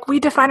said, like we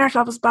define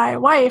ourselves by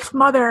wife,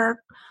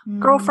 mother,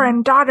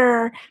 girlfriend,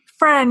 daughter,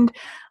 friend.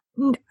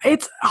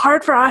 It's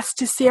hard for us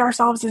to see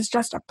ourselves as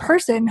just a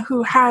person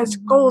who has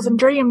goals and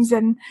dreams.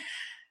 And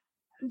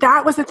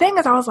that was the thing,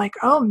 is I was like,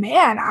 oh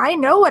man, I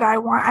know what I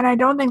want. And I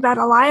don't think that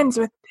aligns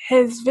with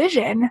his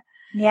vision.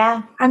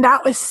 Yeah. And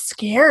that was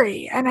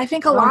scary. And I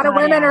think a lot of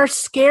women are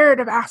scared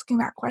of asking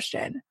that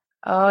question.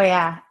 Oh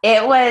yeah.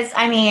 It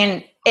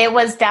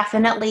was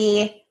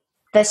definitely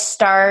the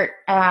start.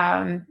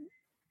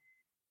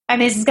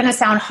 This is going to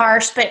sound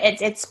harsh, but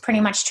it's pretty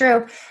much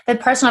true. The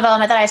personal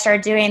development that I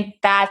started doing,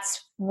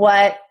 that's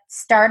what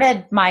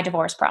started my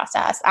divorce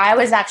process. I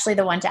was actually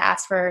the one to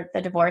ask for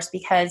the divorce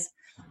because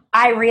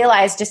I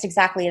realized just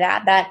exactly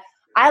that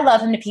I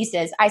love him to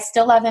pieces. I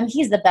still love him.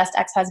 He's the best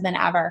ex-husband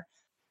ever.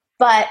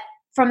 But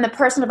from the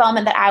personal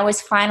development that I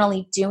was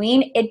finally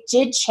doing, it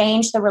did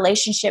change the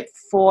relationship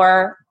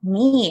for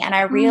me. And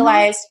I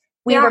realized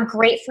we were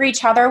great for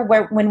each other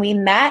when we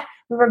met.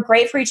 We were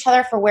great for each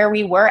other for where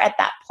we were at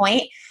that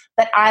point.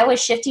 But I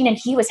was shifting and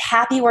he was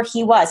happy where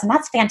he was. And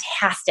that's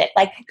fantastic.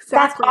 Like,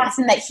 That's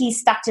awesome that he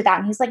stuck to that.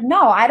 And he's like,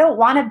 no, I don't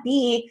want to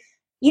be,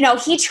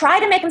 he tried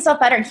to make himself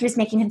better and he was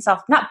making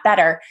himself not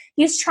better.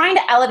 He was trying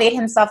to elevate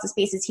himself to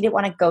spaces he didn't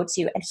want to go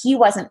to. And he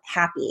wasn't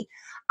happy.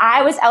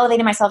 I was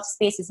elevating myself to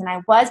spaces and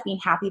I was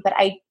being happy, but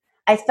I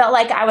felt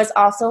like I was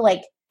also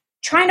like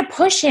trying to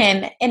push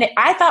him, and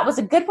I thought was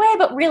a good way,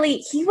 but really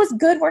he was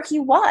good where he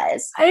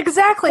was.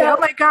 Exactly. So, oh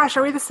my gosh,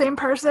 are we the same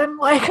person?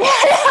 Like, no,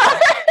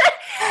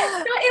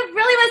 it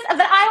really was.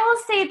 But I will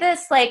say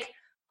this, like,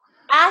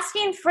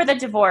 asking for the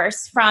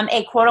divorce from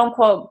a quote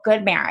unquote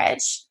good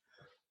marriage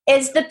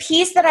is the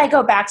piece that I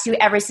go back to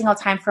every single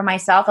time for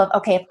myself of,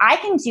 okay, if I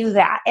can do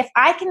that, if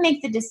I can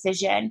make the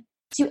decision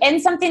to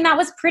end something that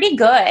was pretty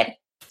good,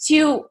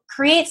 to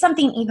create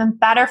something even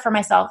better for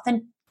myself,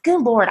 then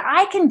good Lord,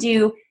 I can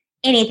do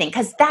anything,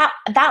 because that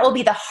will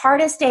be the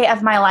hardest day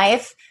of my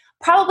life,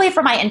 probably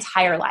for my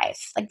entire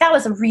life. Like, that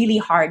was a really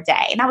hard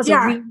day, and that was a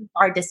really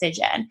hard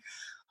decision.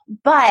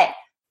 But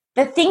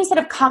the things that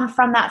have come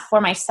from that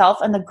for myself,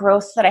 and the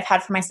growth that I've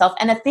had for myself,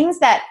 and the things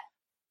that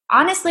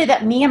honestly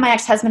that me and my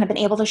ex-husband have been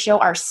able to show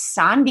our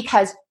son,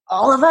 because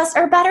all of us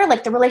are better.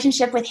 Like, the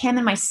relationship with him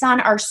and my son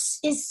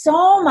is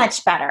so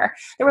much better.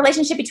 The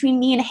relationship between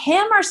me and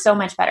him are so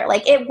much better.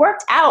 Like, it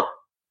worked out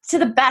to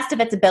the best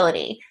of its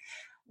ability.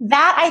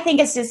 that I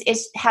think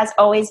has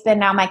always been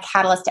now my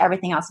catalyst to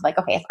everything else. Like,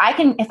 okay, if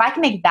I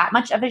can make that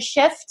much of a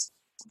shift,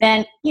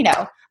 then,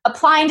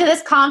 applying to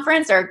this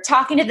conference or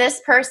talking to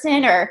this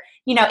person or,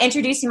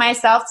 introducing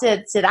myself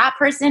to that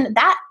person,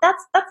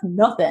 that's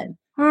nothing.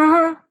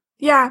 Mm-hmm.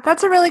 Yeah,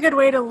 that's a really good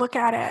way to look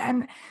at it.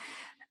 And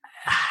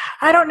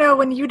I don't know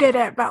when you did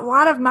it, but a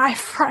lot of my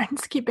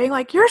friends keep being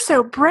like, "You're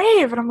so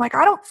brave." And I'm like,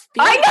 I don't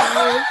feel brave.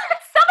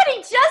 Somebody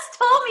just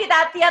told me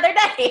that the other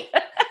day.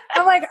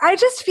 I'm like, I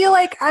just feel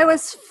like I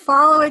was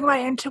following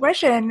my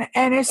intuition.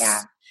 And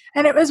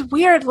it was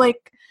weird.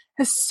 Like,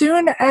 as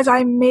soon as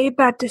I made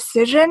that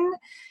decision,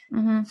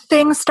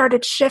 things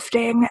started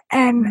shifting,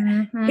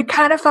 and it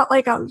kind of felt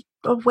like a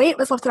weight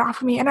was lifted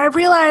off of me. And I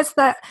realized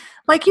that,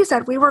 like you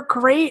said, we were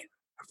great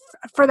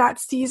for that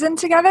season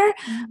together,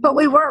 but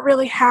we weren't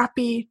really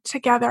happy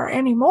together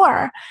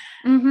anymore.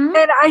 And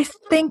I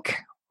think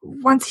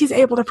once he's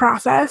able to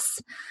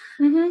process,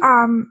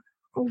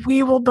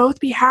 we will both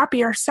be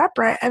happier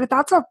separate. And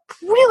that's a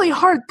really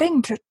hard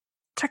thing to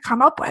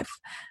come up with.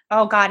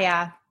 Oh God,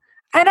 yeah.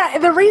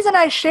 And the reason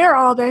I share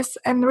all this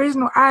and the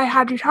reason I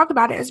had you talk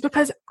about it is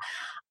because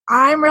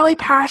I'm really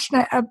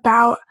passionate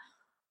about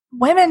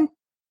women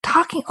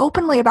talking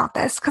openly about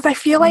this, because I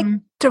feel like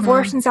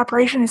divorce and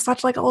separation is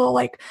such like a little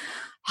like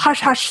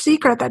hush-hush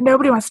secret that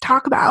nobody wants to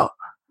talk about.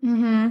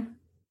 And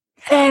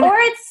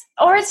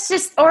or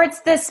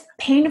it's this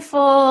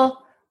painful,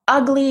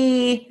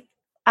 ugly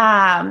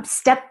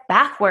step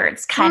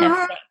backwards kind of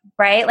thing,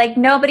 right? Like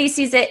nobody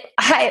sees it.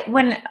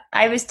 When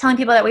I was telling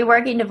people that we were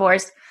getting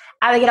divorced,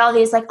 I would get all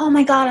these like, "Oh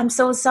my God, I'm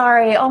so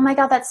sorry. Oh my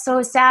God, that's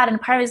so sad."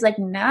 And part of me was like,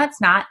 "No, it's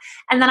not."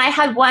 And then I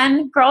had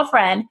one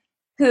girlfriend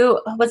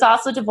who was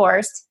also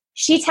divorced.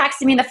 She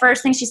texted me. The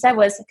first thing she said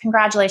was,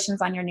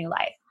 "Congratulations on your new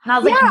life." And I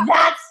was like,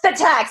 that's the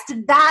text.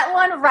 That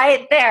one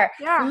right there.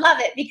 Yeah. Love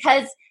it.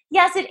 Because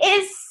yes, it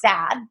is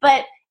sad,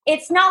 but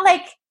it's not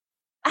like,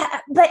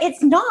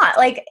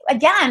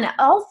 again,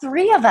 all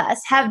three of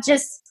us have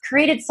just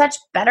created such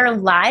better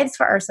lives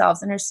for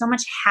ourselves and are so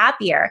much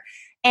happier.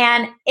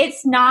 And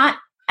it's not,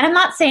 and I'm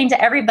not saying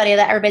to everybody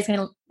that everybody's going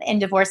to end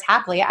divorce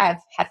happily. I've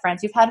had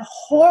friends who've had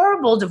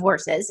horrible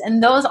divorces,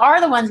 and those are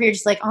the ones where you're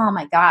just like, "Oh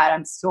my God,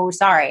 I'm so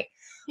sorry."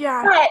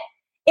 Yeah. But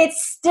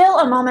it's still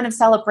a moment of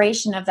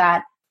celebration of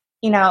that.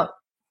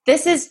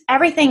 This is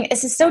everything.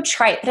 This is so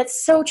trite, but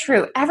it's so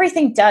true.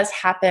 Everything does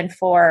happen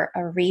for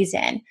a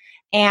reason.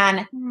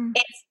 And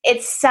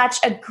it's such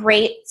a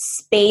great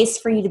space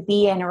for you to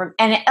be in.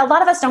 And a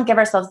lot of us don't give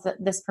ourselves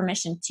this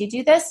permission to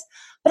do this,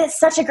 but it's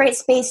such a great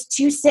space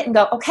to sit and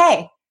go,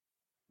 "Okay,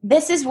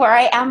 this is where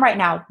I am right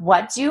now.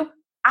 What do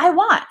I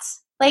want?"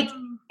 Like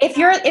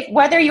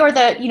whether you're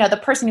the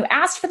person who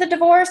asked for the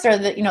divorce or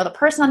the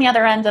person on the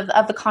other end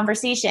of the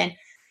conversation,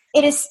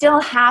 it is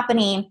still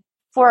happening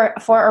for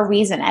a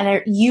reason.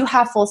 And you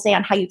have full say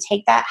on how you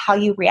take that, how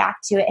you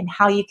react to it, and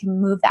how you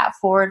can move that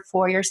forward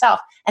for yourself.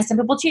 And some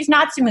people choose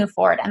not to move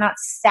forward. And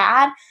that's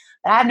sad,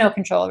 but I have no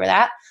control over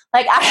that.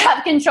 Like I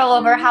have control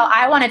over how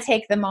I want to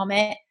take the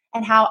moment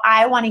and how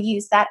I want to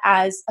use that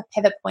as a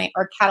pivot point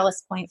or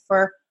catalyst point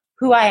for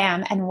who I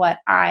am and what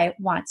I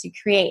want to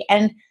create.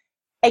 And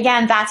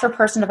again, that's where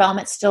personal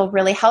development still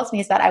really helps me,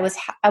 is that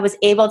I was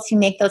able to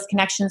make those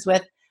connections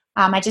with,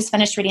 I just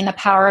finished reading The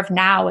Power of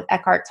Now with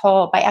Eckhart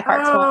Tolle by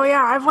Eckhart Tolle. Oh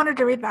yeah, I've wanted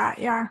to read that.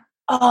 Yeah.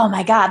 Oh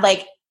my God.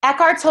 Like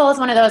Eckhart Tolle is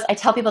one of those, I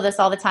tell people this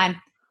all the time.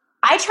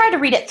 I tried to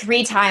read it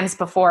 3 times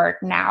before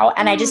now,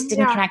 and I just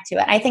didn't connect to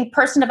it. I think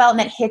personal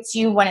development hits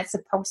you when it's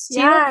supposed to.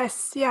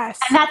 Yes.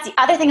 And that's the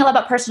other thing I love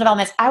about personal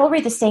development is I will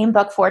read the same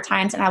book 4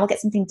 times and I will get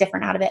something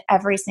different out of it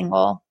every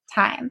single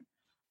time.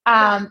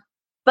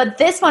 But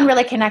this one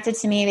really connected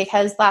to me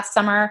because last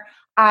summer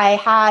I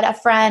had a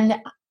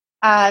friend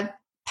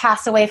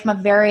pass away from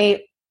a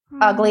very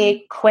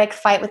ugly, quick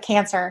fight with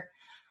cancer.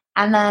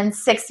 And then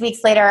 6 weeks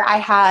later, I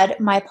had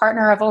my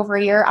partner of over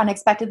a year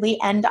unexpectedly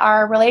end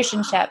our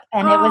relationship.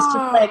 And it was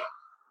just like,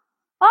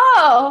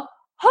 oh,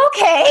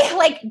 okay.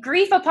 Like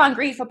grief upon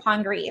grief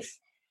upon grief.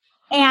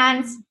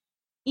 And,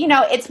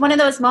 it's one of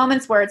those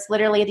moments where it's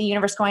literally the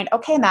universe going,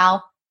 "Okay,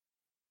 Mel,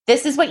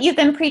 this is what you've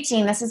been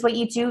preaching. This is what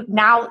you do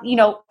now."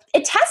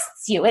 It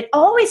tests you. It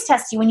always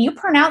tests you when you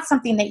pronounce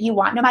something that you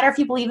want, no matter if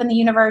you believe in the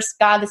universe,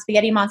 God, the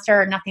spaghetti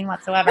monster, or nothing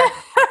whatsoever.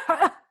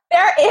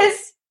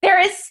 There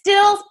is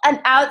still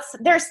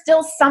there's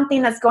still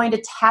something that's going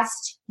to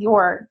test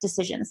your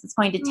decisions. It's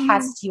going to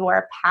test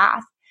your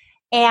path.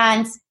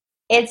 And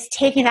it's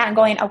taking that and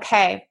going,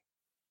 okay,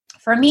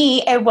 for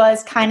me, it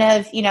was kind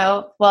of,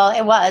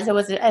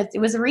 it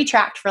was a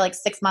retract for like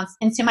 6 months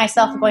into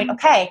myself going,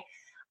 okay,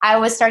 I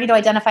was starting to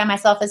identify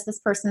myself as this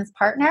person's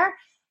partner.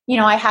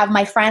 I have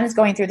my friends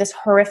going through this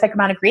horrific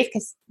amount of grief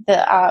because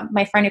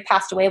my friend who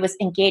passed away was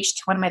engaged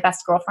to one of my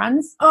best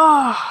girlfriends.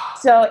 Oh.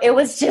 So it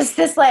was just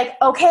this like,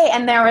 okay.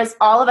 And there was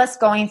all of us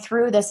going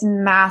through this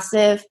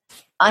massive,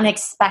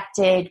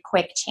 unexpected,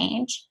 quick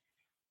change.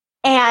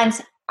 And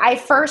I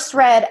first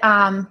read,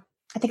 I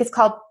think it's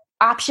called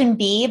Option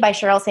B by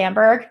Sheryl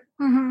Sandberg.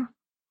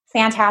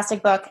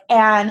 Fantastic book.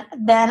 And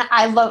then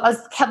I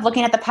kept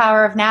looking at The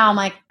Power of Now. I'm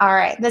like, all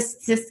right, this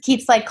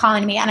keeps like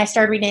calling to me. And I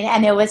started reading it,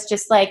 and it was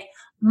just like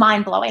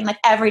mind blowing. Like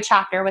every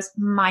chapter was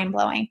mind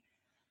blowing.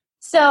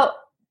 So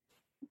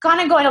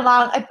kind of going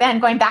along, I've been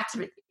going back to,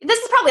 this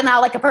is probably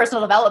now like a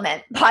personal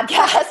development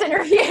podcast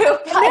interview. No,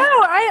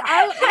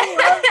 I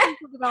love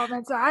personal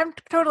development, so I'm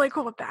totally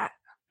cool with that.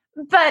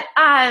 But,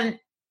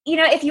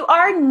 if you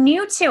are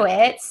new to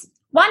it,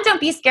 one, don't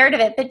be scared of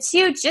it, but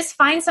two, just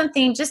find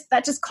something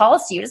that just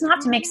calls to you. It doesn't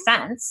have to make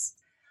sense,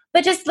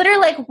 but just literally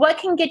like what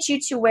can get you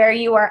to where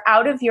you are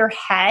out of your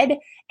head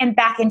and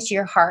back into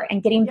your heart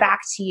and getting back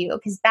to you.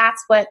 Cause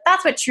that's what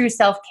true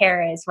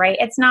self-care is, right?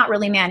 It's not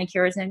really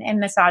manicures and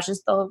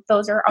massages.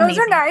 Those are amazing.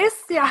 Those are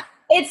nice. Yeah.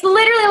 It's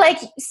literally like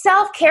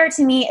self-care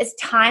to me is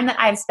time that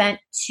I've spent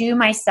to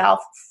myself,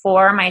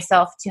 for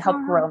myself, to help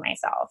grow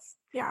myself.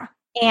 Yeah.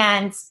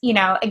 And,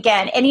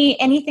 again,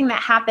 anything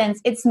that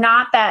happens, it's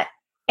not that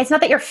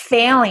you're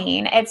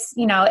failing. It's,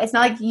 it's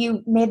not like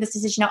you made this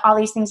decision. All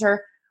these things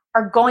are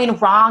going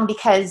wrong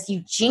because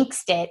you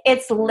jinxed it.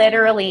 It's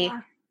literally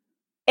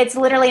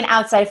an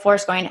outside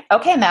force going,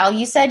 okay, Mel,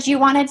 you said you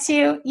wanted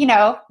to,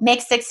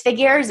 make 6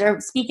 figures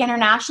or speak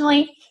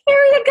internationally. Here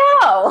you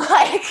go.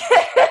 Like,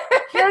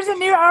 here's a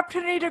new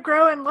opportunity to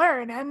grow and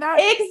learn. And that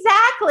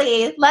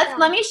exactly.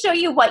 Let me show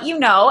you what you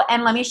know,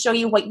 and let me show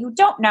you what you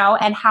don't know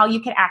and how you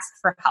can ask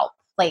for help.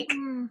 Like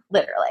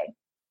literally.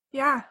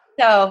 Yeah.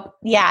 So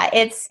yeah,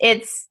 it's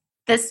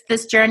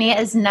this journey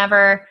is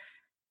never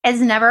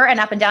an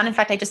up and down. In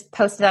fact, I just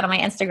posted that on my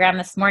Instagram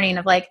this morning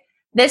of like,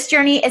 the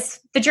journey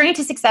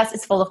to success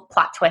is full of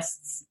plot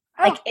twists.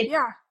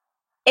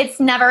 It's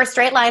never a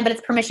straight line, but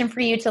it's permission for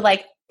you to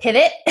like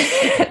pivot,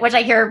 which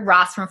I hear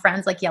Ross from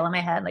Friends like yell in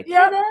my head, like,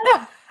 or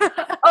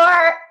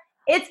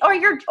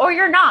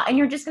you're not, and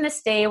you're just going to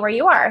stay where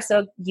you are.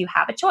 So you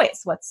have a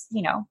choice. What's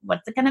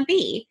it going to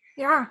be?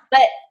 Yeah.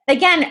 But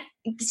again,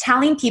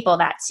 telling people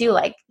that too,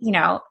 like,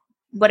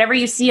 whatever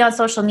you see on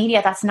social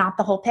media, that's not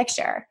the whole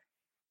picture.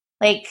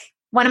 Like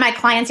one of my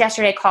clients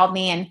yesterday called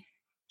me and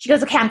she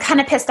goes, okay, I'm kind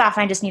of pissed off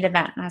and I just need a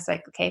vent. And I was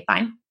like, okay,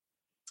 fine.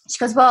 She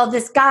goes, well,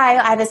 this guy,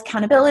 I have this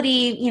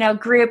accountability,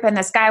 group. And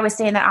this guy was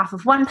saying that off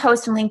of one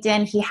post on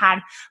LinkedIn, he had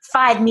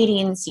 5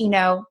 meetings,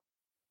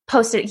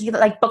 posted, he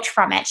like booked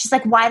from it. She's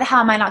like, why the hell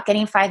am I not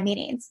getting 5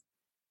 meetings?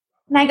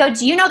 And I go,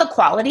 do you know the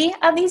quality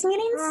of these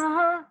meetings?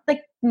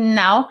 Like,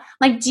 no.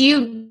 Like, do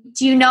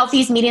you know if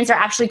these meetings are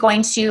actually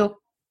going to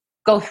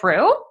go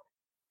through?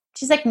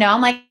 She's like, no.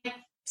 I'm like,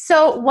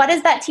 so what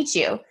does that teach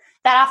you?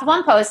 That off of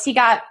one post, he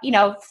got,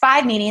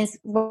 5 meetings,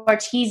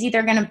 which he's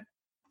either going to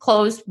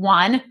close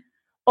 1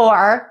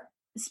 or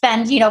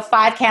spend,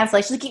 5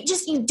 cancellations.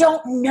 Like you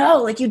don't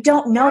know. Like you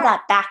don't know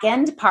that back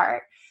end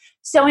part.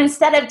 So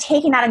instead of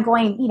taking that and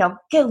going,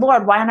 good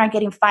Lord, why aren't I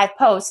getting 5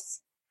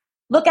 posts?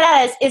 Look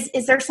at it as,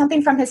 is there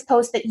something from his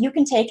post that you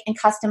can take and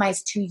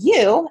customize to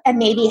you and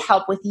maybe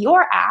help with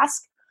your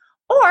ask?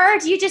 Or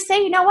do you just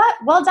say, you know what,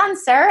 well done,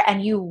 sir,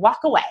 and you walk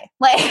away?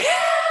 Like,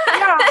 yeah,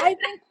 I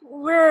think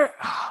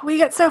we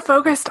get so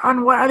focused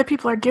on what other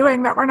people are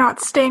doing that we're not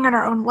staying in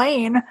our own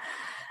lane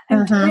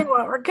and doing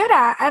what we're good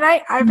at. And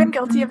I've been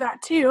guilty of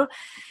that too.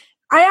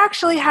 I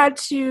actually had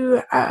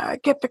to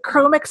get the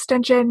Chrome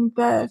extension,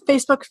 the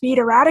Facebook feed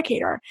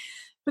eradicator,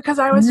 because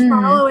I was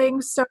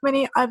following so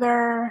many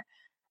other,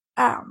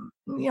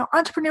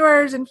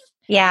 entrepreneurs and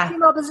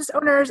female business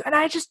owners. And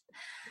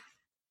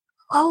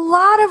a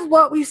lot of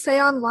what we say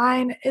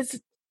online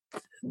is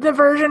the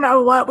version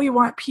of what we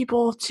want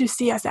people to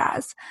see us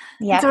as.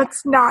 Yep. So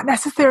it's not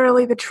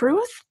necessarily the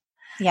truth.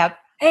 Yep.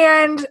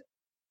 And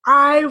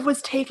I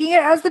was taking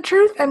it as the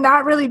truth, and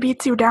that really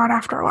beats you down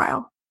after a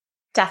while.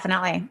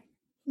 Definitely.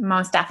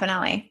 Most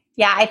definitely.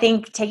 Yeah, I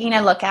think taking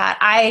a look at,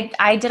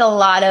 I did a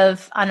lot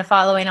of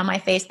unfollowing on my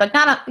Facebook,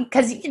 not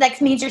because that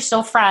means you're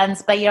still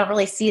friends, but you don't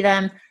really see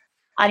them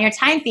on your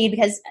time feed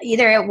because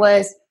either it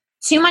was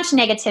too much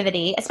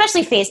negativity,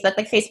 especially Facebook.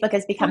 Like Facebook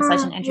has become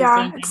such an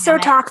interesting thing. It's so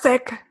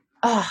toxic.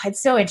 Oh,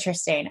 it's so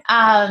interesting.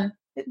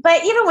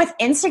 But even with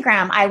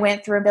Instagram, I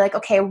went through and be like,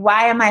 okay,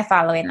 why am I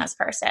following this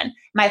person? Am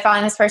I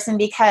following this person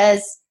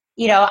because,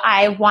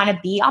 I want to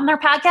be on their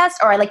podcast,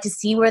 or I like to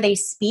see where they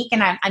speak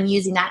and I'm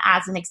using that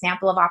as an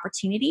example of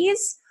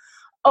opportunities?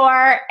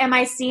 Or am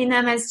I seeing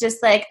them as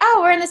just like,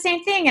 oh, we're in the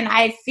same thing, and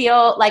I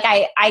feel like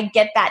I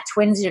get that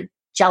twinge of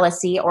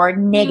jealousy or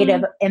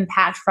negative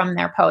impact from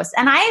their posts?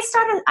 And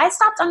I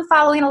stopped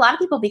unfollowing a lot of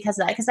people because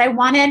of that, because I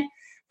wanted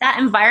that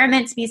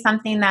environment to be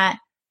something that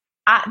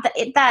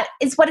that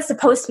is what it's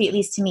supposed to be, at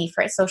least to me,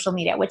 for social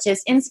media, which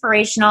is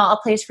inspirational, a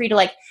place for you to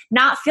like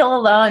not feel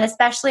alone,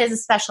 especially as a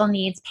special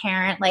needs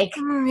parent. Like,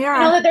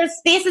 that there's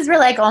spaces where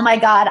like, oh my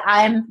God,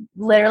 I'm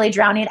literally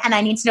drowning and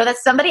I need to know that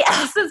somebody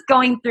else is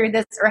going through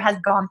this or has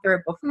gone through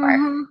it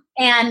before.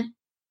 And,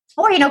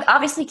 or,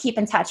 obviously keep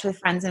in touch with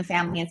friends and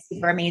family and see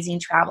your amazing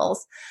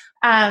travels.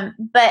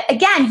 But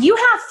again, you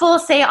have full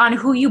say on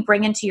who you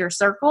bring into your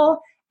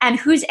circle and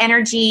whose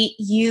energy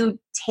you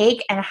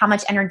take and how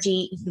much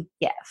energy you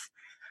give.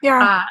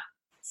 Yeah.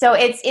 So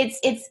it's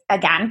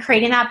again,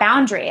 creating that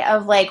boundary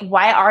of like,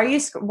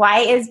 why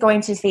is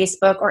going to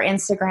Facebook or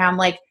Instagram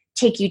like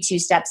take you 2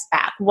 steps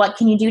back? What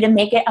can you do to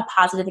make it a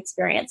positive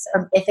experience?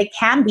 Or if it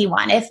can be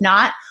one, if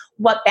not,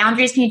 what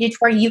boundaries can you do to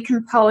where you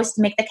can post,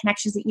 make the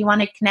connections that you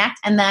want to connect,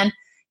 and then,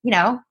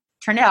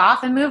 turn it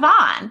off and move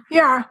on.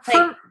 Yeah.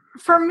 Like,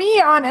 for me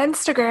on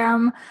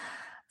Instagram,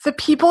 the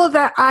people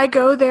that I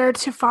go there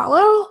to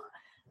follow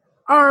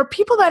are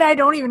people that I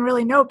don't even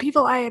really know,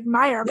 people I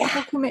admire,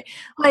 people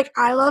who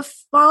I love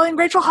following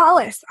Rachel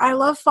Hollis. I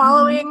love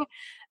following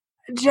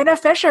Jenna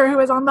Fisher, who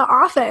is on The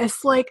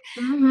Office.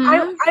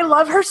 I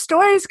love her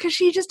stories because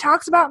she just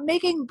talks about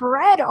making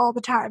bread all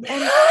the time.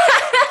 And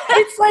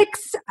it's like,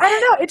 I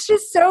don't know, it's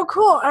just so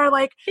cool. Or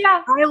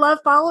I love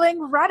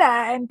following Retta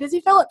and Busy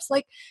Phillips,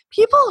 like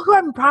people who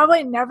I'm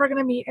probably never going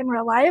to meet in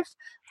real life,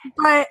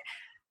 but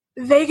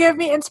they give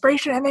me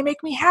inspiration and they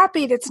make me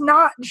happy. It's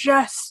not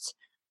just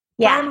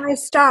buy my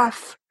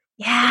stuff,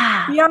 be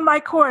on my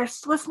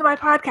course, listen to my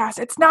podcast.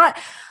 It's not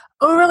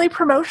overly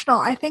promotional.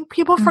 I think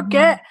people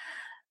forget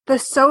the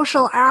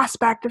social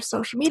aspect of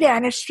social media,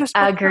 and it's just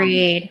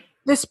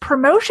this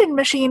promotion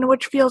machine,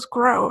 which feels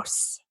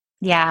gross.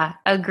 Yeah,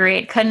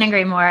 agreed. Couldn't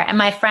agree more. And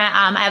my friend,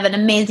 I have an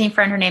amazing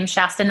friend, her name's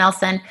Shasta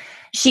Nelson.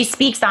 She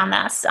speaks on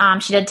this.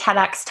 She did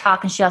TEDx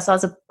talk, and she also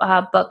has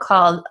a book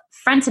called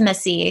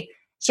Frientimacy.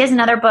 She has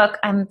another book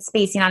I'm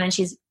spacing on, and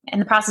she's in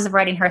the process of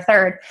writing her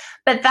 3rd.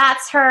 But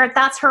that's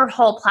her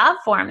whole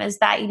platform, is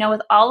that,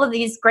 with all of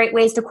these great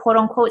ways to quote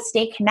unquote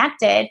stay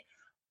connected,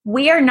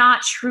 we are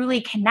not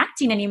truly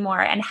connecting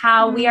anymore, and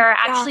how we are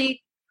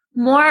actually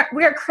we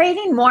are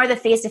craving more the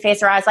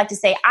face-to-face, or I always like to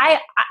say, I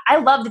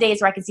love the days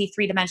where I can see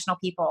 3-dimensional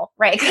people,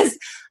 right? Because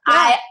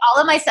all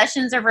of my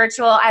sessions are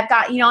virtual. I've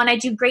got, and I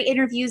do great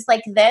interviews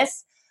like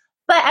this.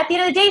 But at the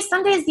end of the day,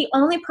 some days the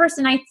only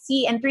person I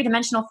see in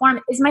 3-dimensional form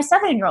is my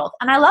 7-year-old,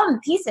 and I love him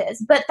to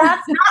pieces. But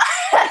that's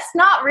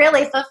not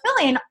really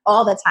fulfilling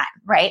all the time,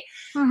 right?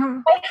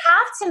 I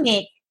have to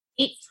make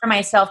dates for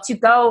myself to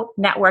go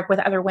network with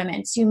other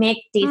women, to make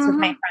dates with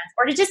my friends,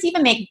 or to just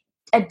even make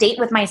a date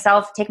with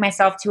myself, take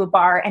myself to a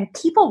bar and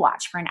people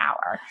watch for an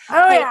hour.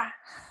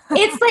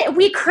 It's like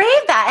we crave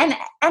that.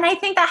 And I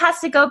think that has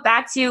to go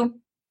back to,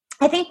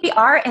 I think we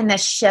are in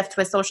this shift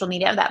with social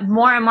media that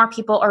more and more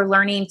people are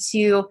learning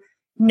to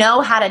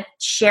know how to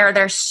share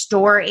their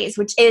stories,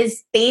 which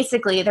is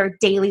basically their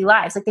daily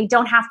lives. Like they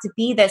don't have to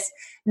be this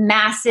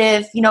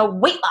massive,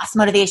 weight loss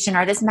motivation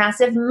or this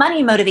massive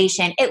money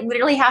motivation. It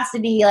literally has to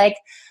be like,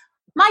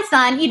 my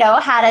son,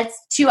 had a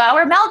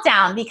 2-hour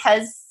meltdown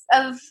because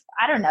of,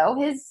 I don't know,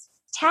 his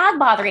tag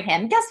bothering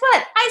him. Guess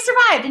what? I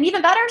survived, and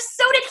even better,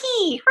 so did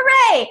he.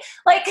 Hooray!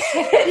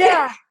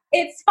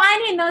 It's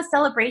finding those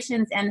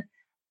celebrations. And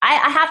I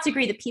have to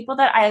agree, the people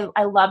that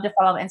I love to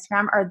follow on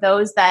Instagram are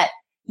those that,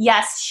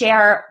 yes,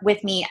 share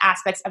with me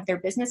aspects of their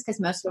business, because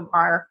most of them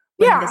are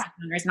business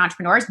owners and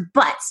entrepreneurs,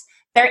 but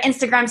their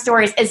Instagram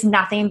stories is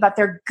nothing but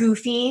their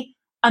goofy,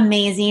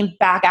 amazing,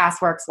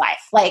 back-ass works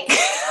life.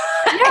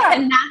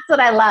 And that's what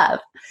I love.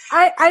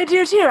 I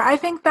do too. I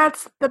think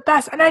that's the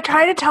best. And I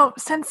try to tell,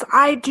 since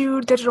I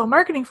do digital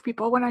marketing for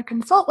people, when I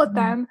consult with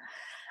them,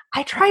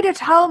 I try to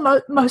tell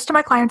most of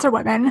my clients are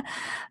women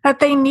that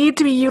they need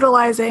to be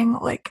utilizing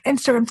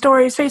Instagram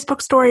stories,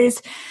 Facebook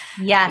stories,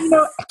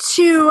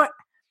 to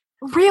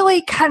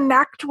really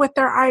connect with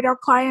their ideal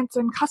clients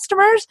and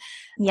customers.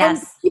 Yes.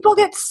 And people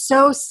get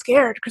so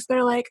scared because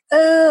they're like,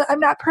 I'm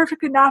not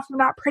perfect enough. I'm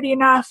not pretty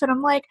enough. And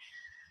I'm like,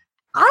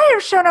 I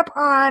have shown up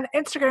on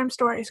Instagram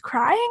stories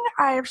crying.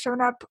 I have shown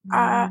up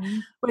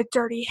with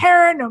dirty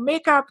hair, no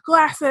makeup,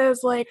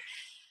 glasses.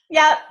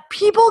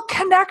 People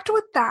connect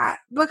with that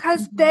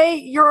because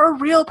you're a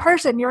real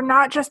person. You're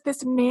not just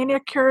this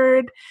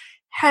manicured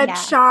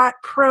headshot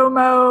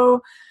promo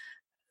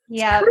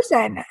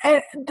person.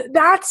 And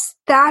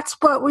that's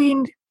what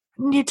we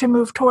need to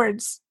move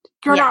towards.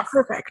 You're not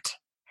perfect.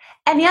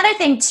 And the other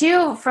thing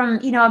too, from,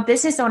 a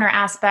business owner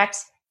aspect,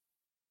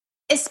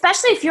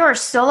 especially if you're a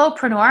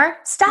solopreneur,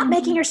 stop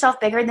making yourself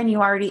bigger than you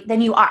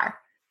are.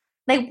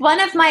 Like one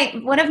of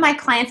my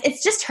clients,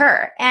 it's just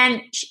her,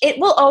 and it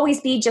will always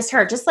be just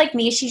her. Just like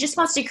me, she just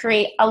wants to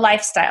create a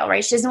lifestyle,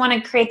 right? She doesn't want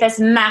to create this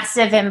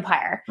massive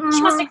empire.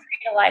 She wants to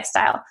create a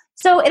lifestyle.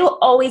 So it will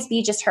always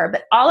be just her.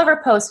 But all of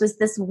her posts was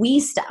this we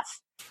stuff.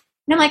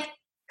 And I'm like,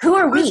 who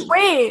are we?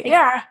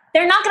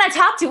 They're not going to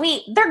talk to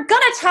we. They're going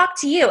to talk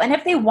to you. And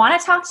if they want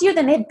to talk to you,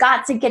 then they've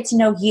got to get to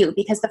know you,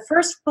 because the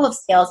first rule of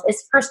sales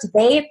is first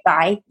they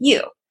buy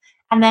you.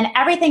 And then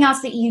everything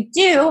else that you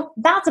do,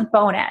 that's a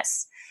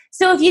bonus.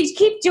 So if you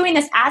keep doing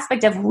this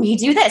aspect of we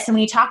do this and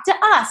we talk to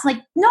us,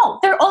 no,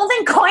 they're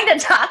only going to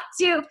talk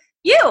to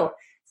you.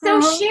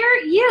 So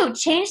share you,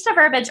 change the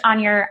verbiage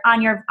on your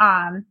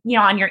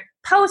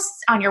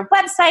posts, on your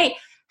website,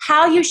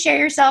 how you share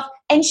yourself,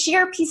 and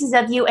share pieces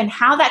of you and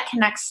how that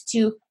connects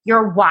to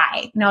your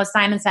why.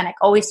 Simon Sinek,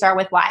 always start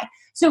with why.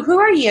 So who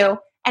are you,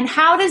 and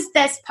how does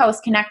this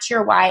post connect to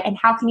your why, and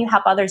how can you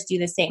help others do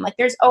the same?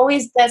 There's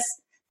always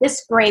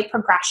this great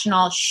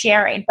progressional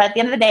sharing, but at the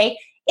end of the day,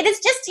 it is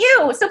just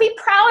you. So be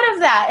proud of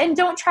that, and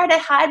don't try to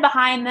hide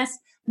behind this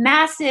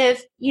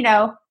massive,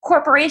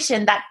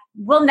 corporation that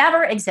will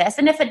never exist.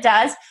 And if it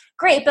does,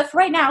 great. But for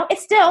right now,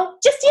 it's still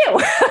just you.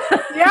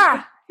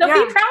 Yeah. So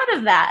be proud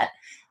of that.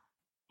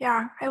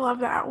 Yeah, I love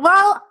that.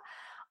 Well,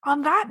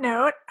 on that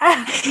note, we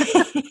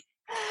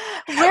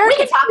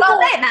can talk all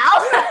day now.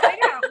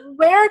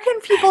 Where can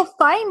people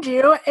find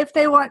you if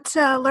they want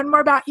to learn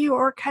more about you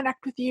or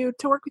connect with you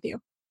to work with you?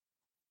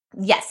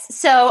 Yes.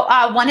 So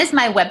one is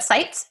my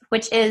website,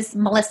 which is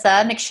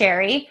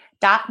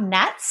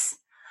melissamcsherry.net.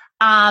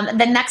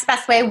 The next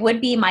best way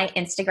would be my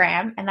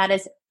Instagram, and that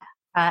is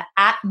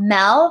at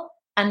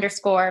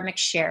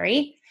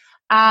Mel_McSherry.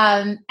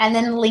 And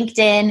then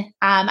LinkedIn,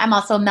 I'm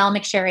also Mel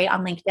McSherry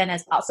on LinkedIn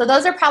as well. So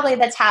those are probably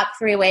the top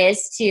 3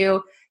 ways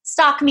to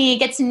stalk me,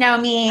 get to know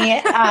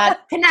me,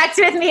 connect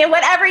with me,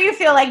 whatever you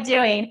feel like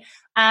doing.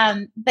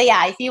 But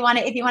yeah, if you want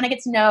to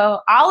get to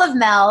know all of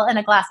Mel in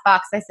a glass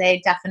box, I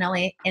say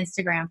definitely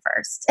Instagram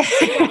first.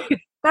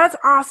 That's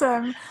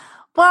awesome.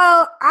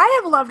 Well, I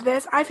have loved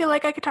this. I feel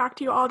like I could talk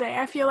to you all day.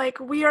 I feel like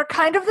we are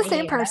kind of the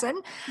same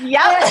person.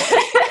 Yep.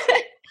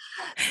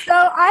 So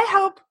I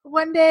hope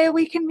one day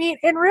we can meet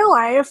in real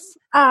life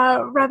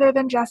rather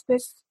than just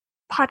this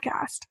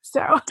podcast.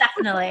 So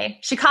definitely.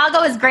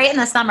 Chicago is great in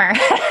the summer.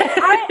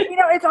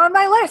 It's on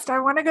my list. I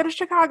want to go to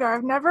Chicago.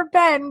 I've never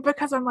been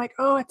because I'm like,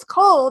 oh, it's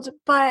cold,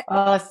 but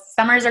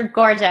summers are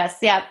gorgeous.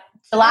 Yep.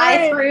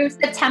 July through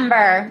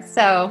September.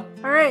 So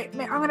all right,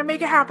 I'm going to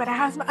make it happen. I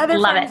have some other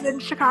friends in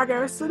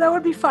Chicago, so that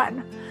would be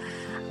fun.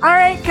 All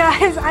right,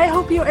 guys, I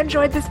hope you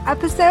enjoyed this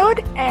episode,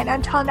 and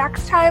until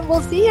next time,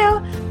 we'll see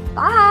you.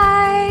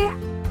 Bye.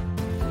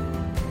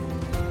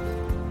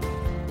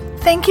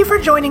 Thank you for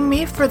joining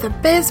me for the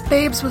Biz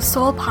Babes with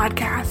Soul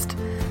podcast.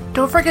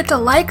 Don't forget to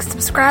like,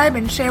 subscribe,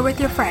 and share with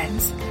your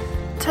friends.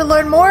 To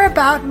learn more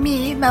about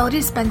me,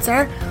 Melody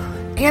Spencer,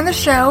 and the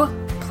show,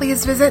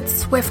 please visit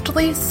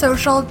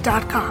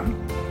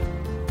swiftlysocial.com.